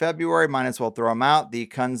far for February. Might as well throw them out. The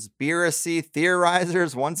Conspiracy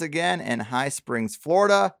Theorizers once again in High Springs,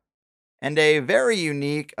 Florida. And a very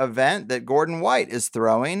unique event that Gordon White is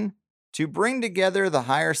throwing to bring together the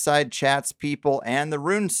Higherside Chats people and the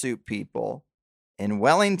Rune Soup people in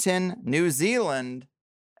Wellington, New Zealand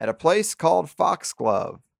at a place called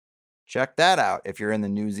Foxglove. Check that out if you're in the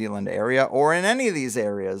New Zealand area or in any of these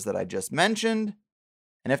areas that I just mentioned.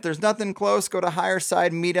 And if there's nothing close, go to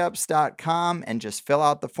highersidemeetups.com and just fill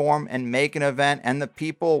out the form and make an event, and the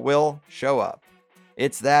people will show up.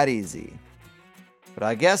 It's that easy. But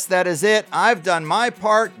I guess that is it. I've done my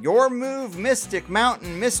part. Your move, Mystic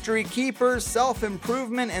Mountain Mystery Keepers,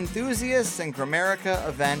 self-improvement enthusiasts, and Gramerica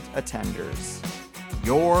event attenders.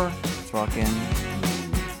 Your fucking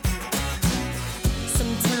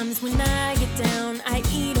Sometimes when I get down, I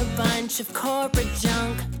eat a bunch of corporate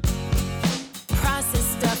junk.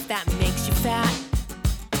 Processed stuff that makes you fat.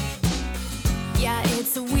 Yeah,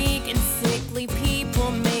 it's a weak and sickly people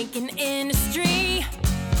making industry.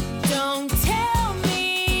 Don't tell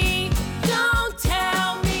me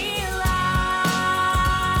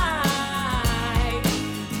lie.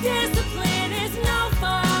 Discipline is no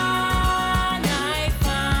fun, I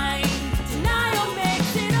find. Denial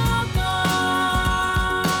makes it all gone.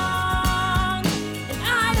 And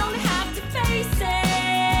I don't have to face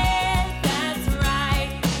it, that's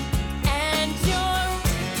right. And you're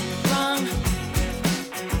wrong.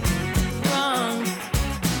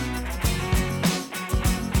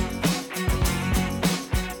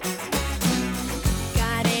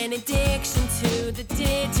 Got an addiction to the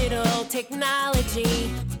digital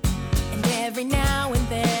technology. And every now and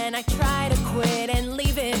then I try to quit and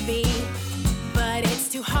leave it